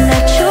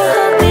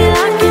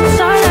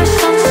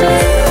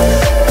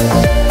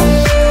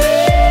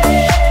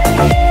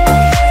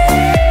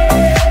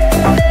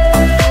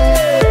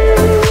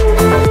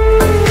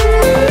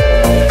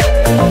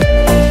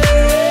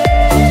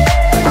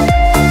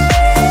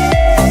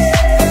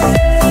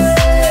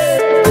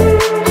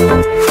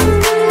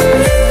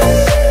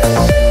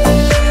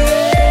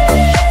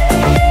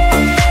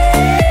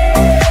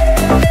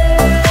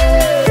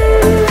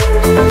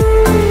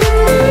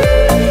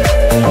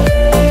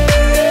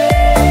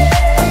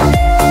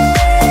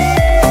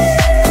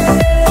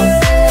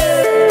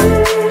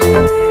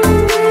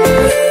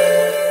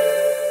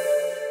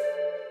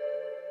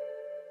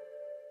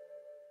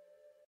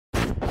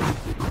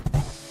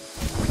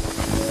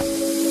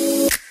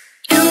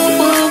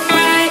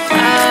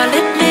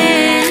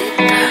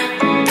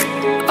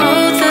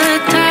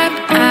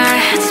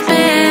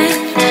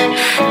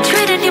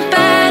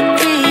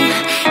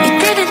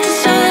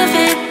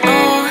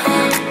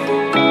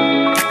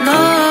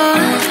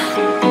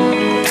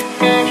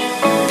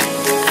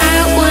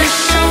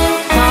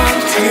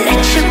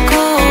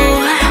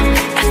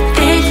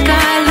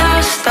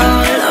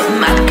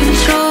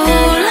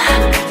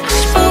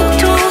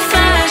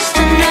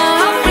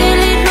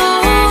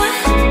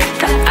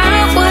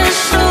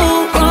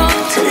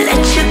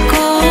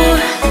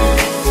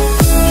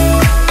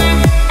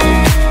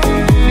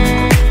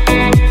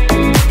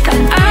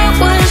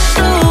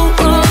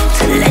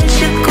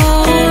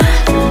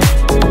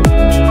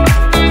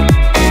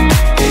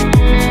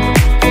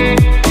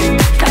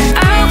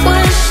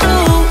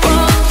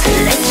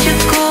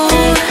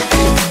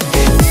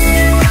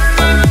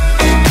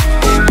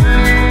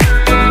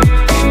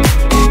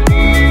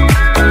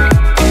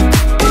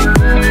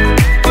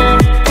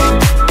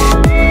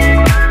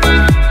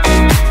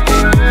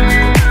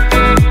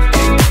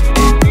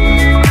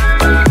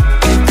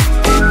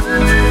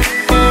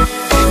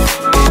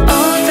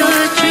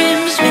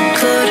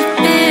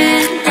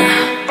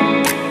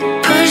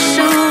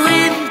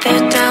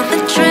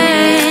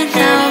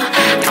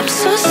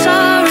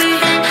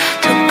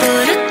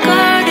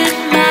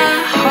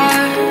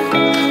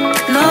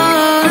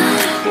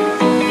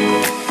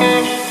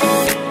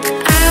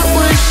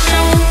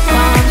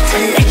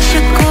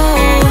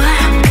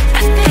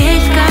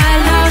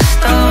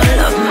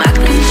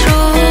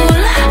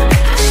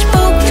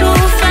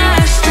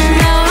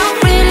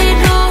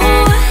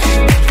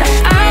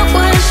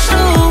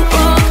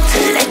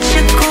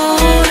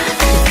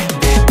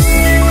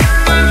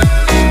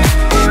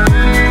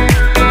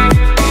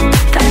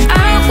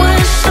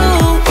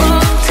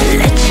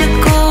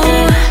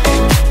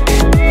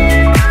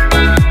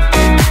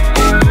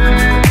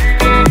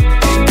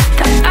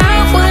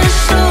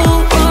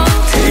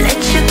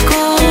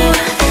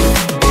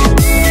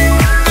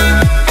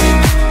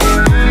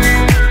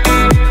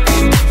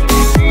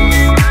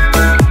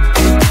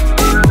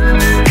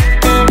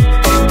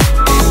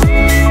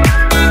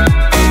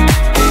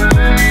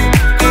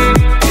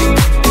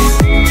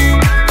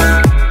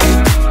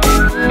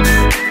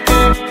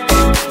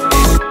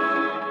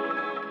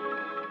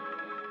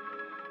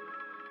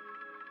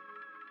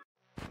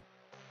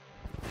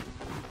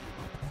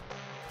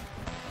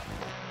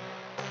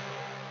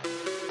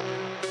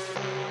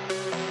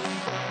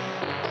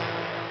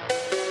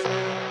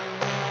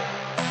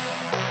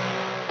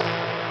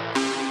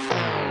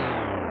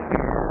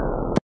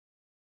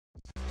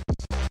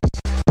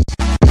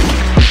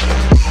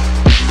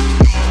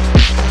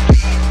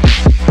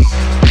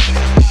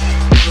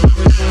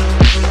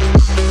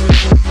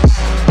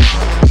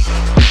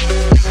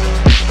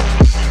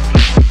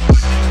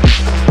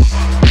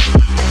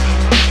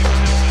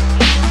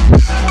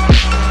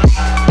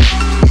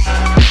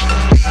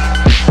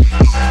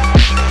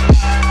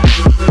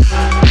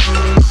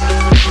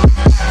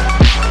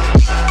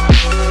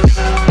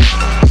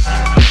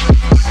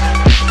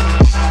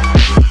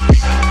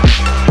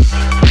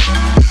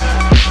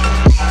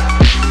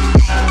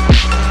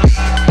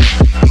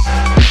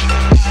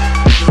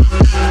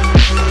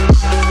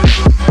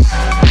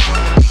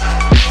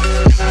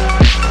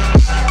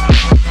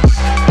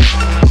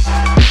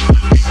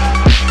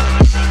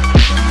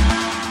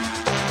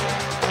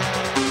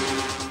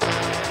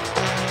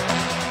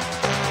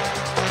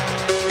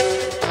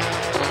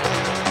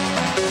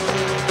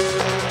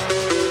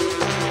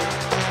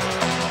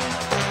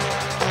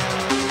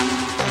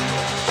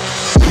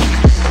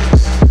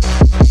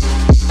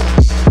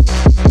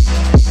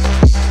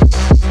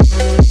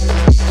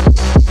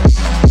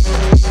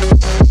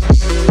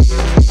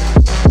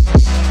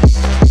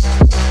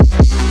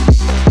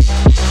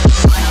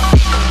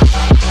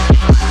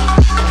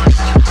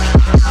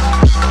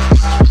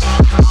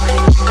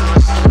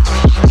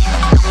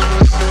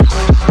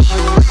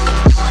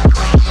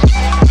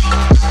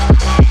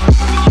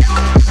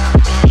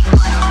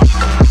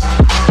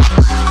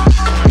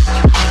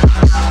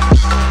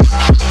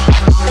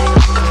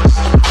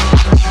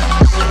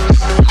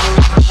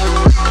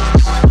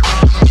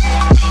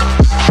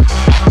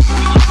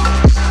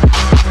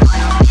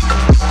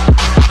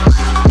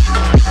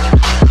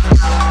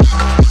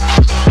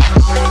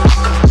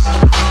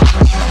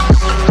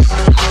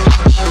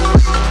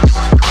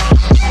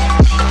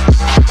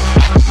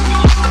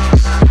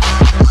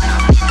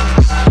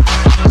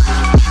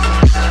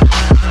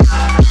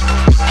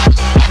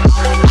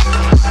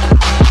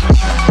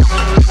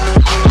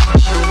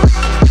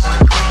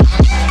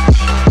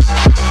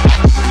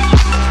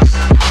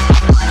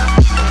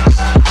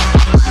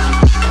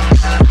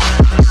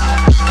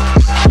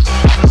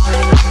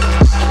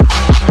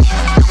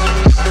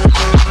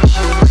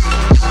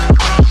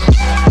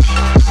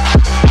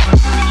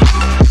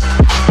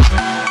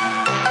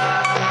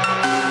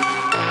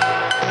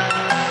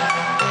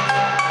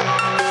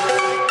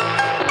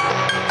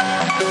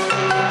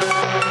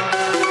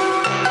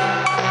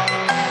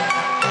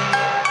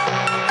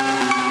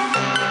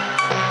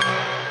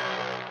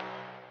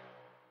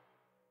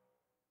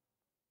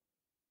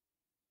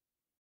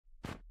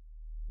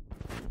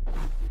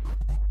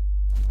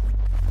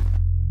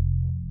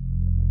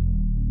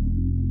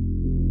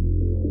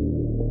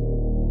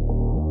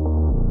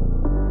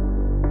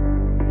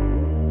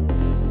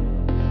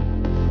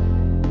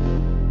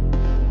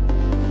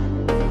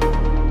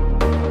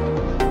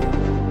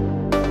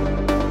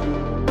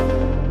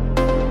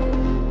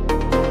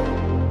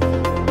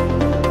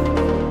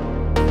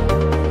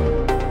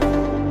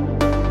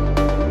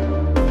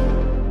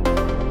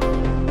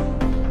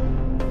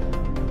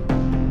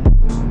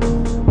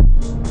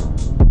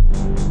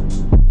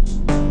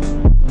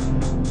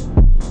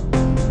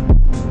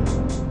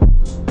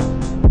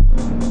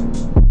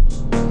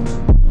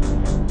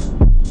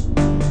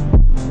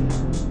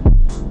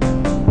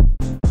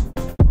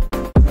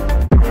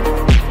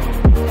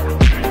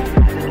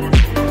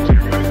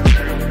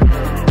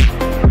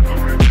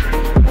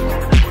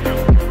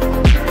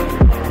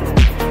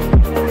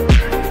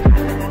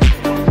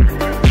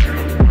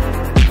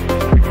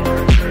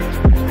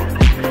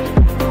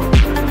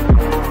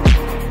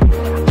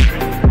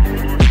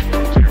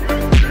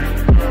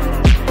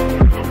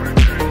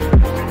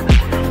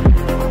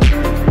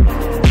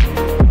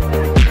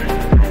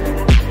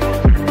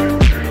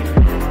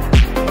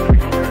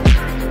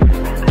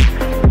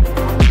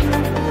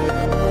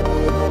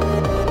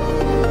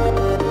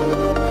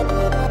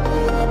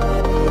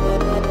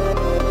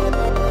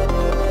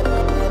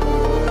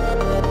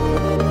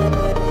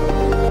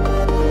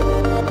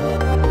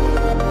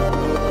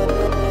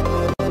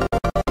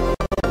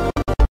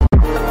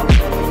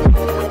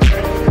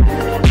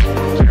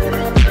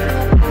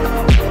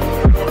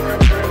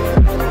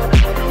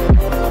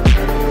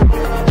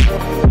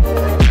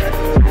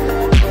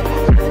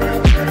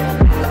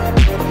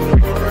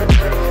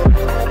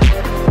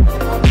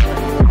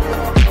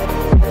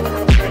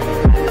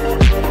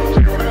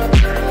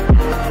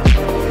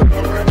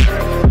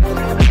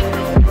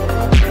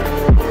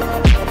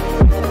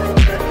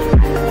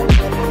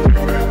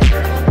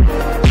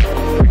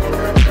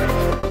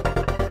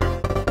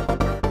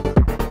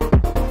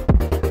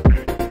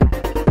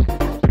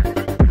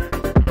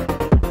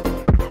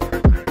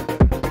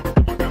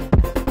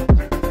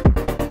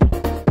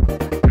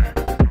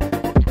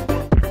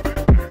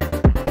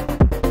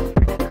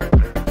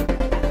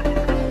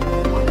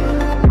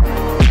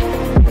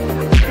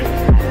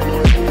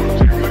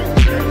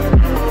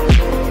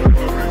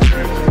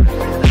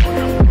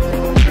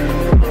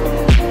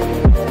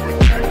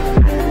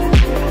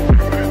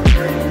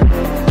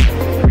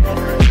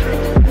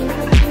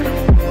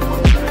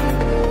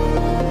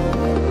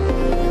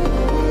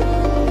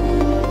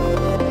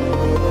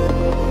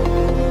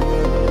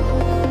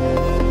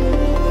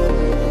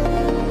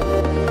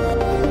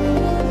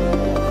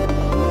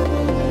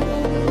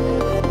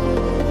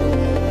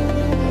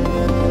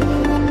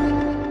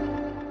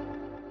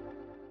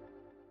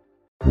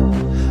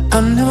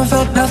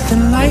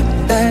 nothing like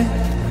that.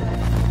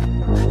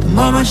 The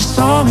moment you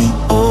saw me,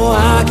 oh,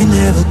 I can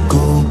never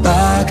go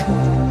back.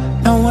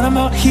 Now when I'm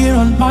out here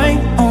on my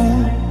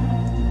own,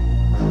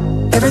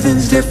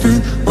 everything's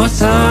different, my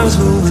time's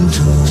moving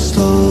too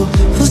slow.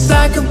 Feels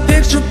like a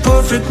picture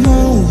perfect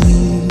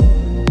movie,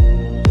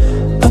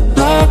 a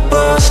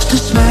blockbuster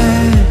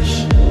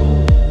smash.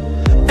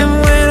 And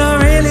when I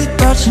really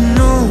thought you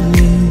knew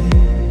me,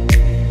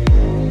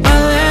 I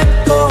let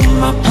go of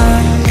my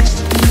past.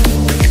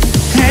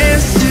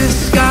 Hands to the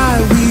sky,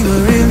 we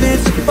were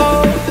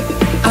invincible.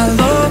 I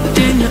looked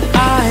in your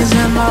eyes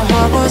and my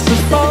heart was a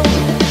foe.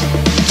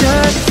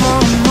 Just for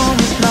a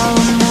moment, now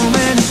a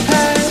moment has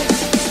passed.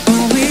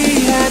 When we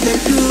had that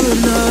good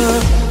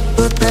love,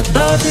 but that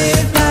love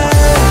didn't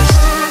last.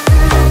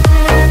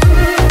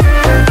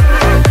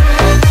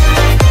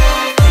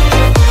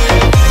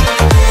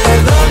 That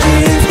love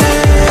didn't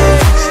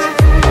last.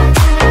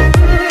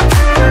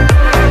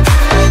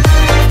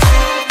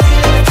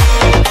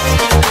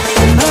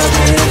 That love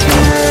didn't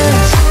last.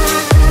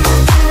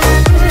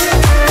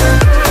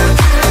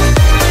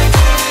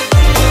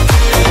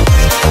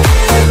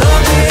 That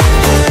love didn't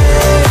last.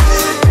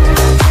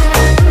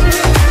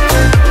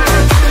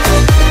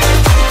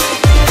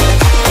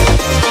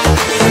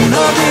 That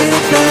love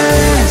didn't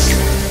last.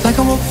 Like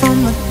I woke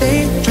from a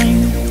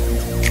daydream,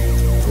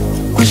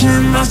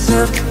 questioning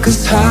myself,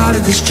 cause how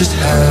did this just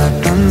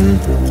happen?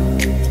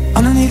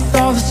 Underneath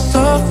all the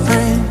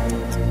suffering,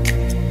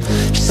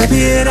 just let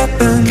me it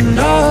up and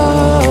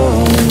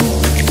oh,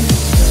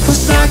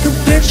 feels like a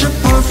picture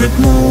perfect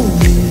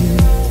movie,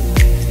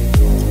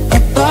 a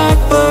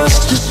blockbuster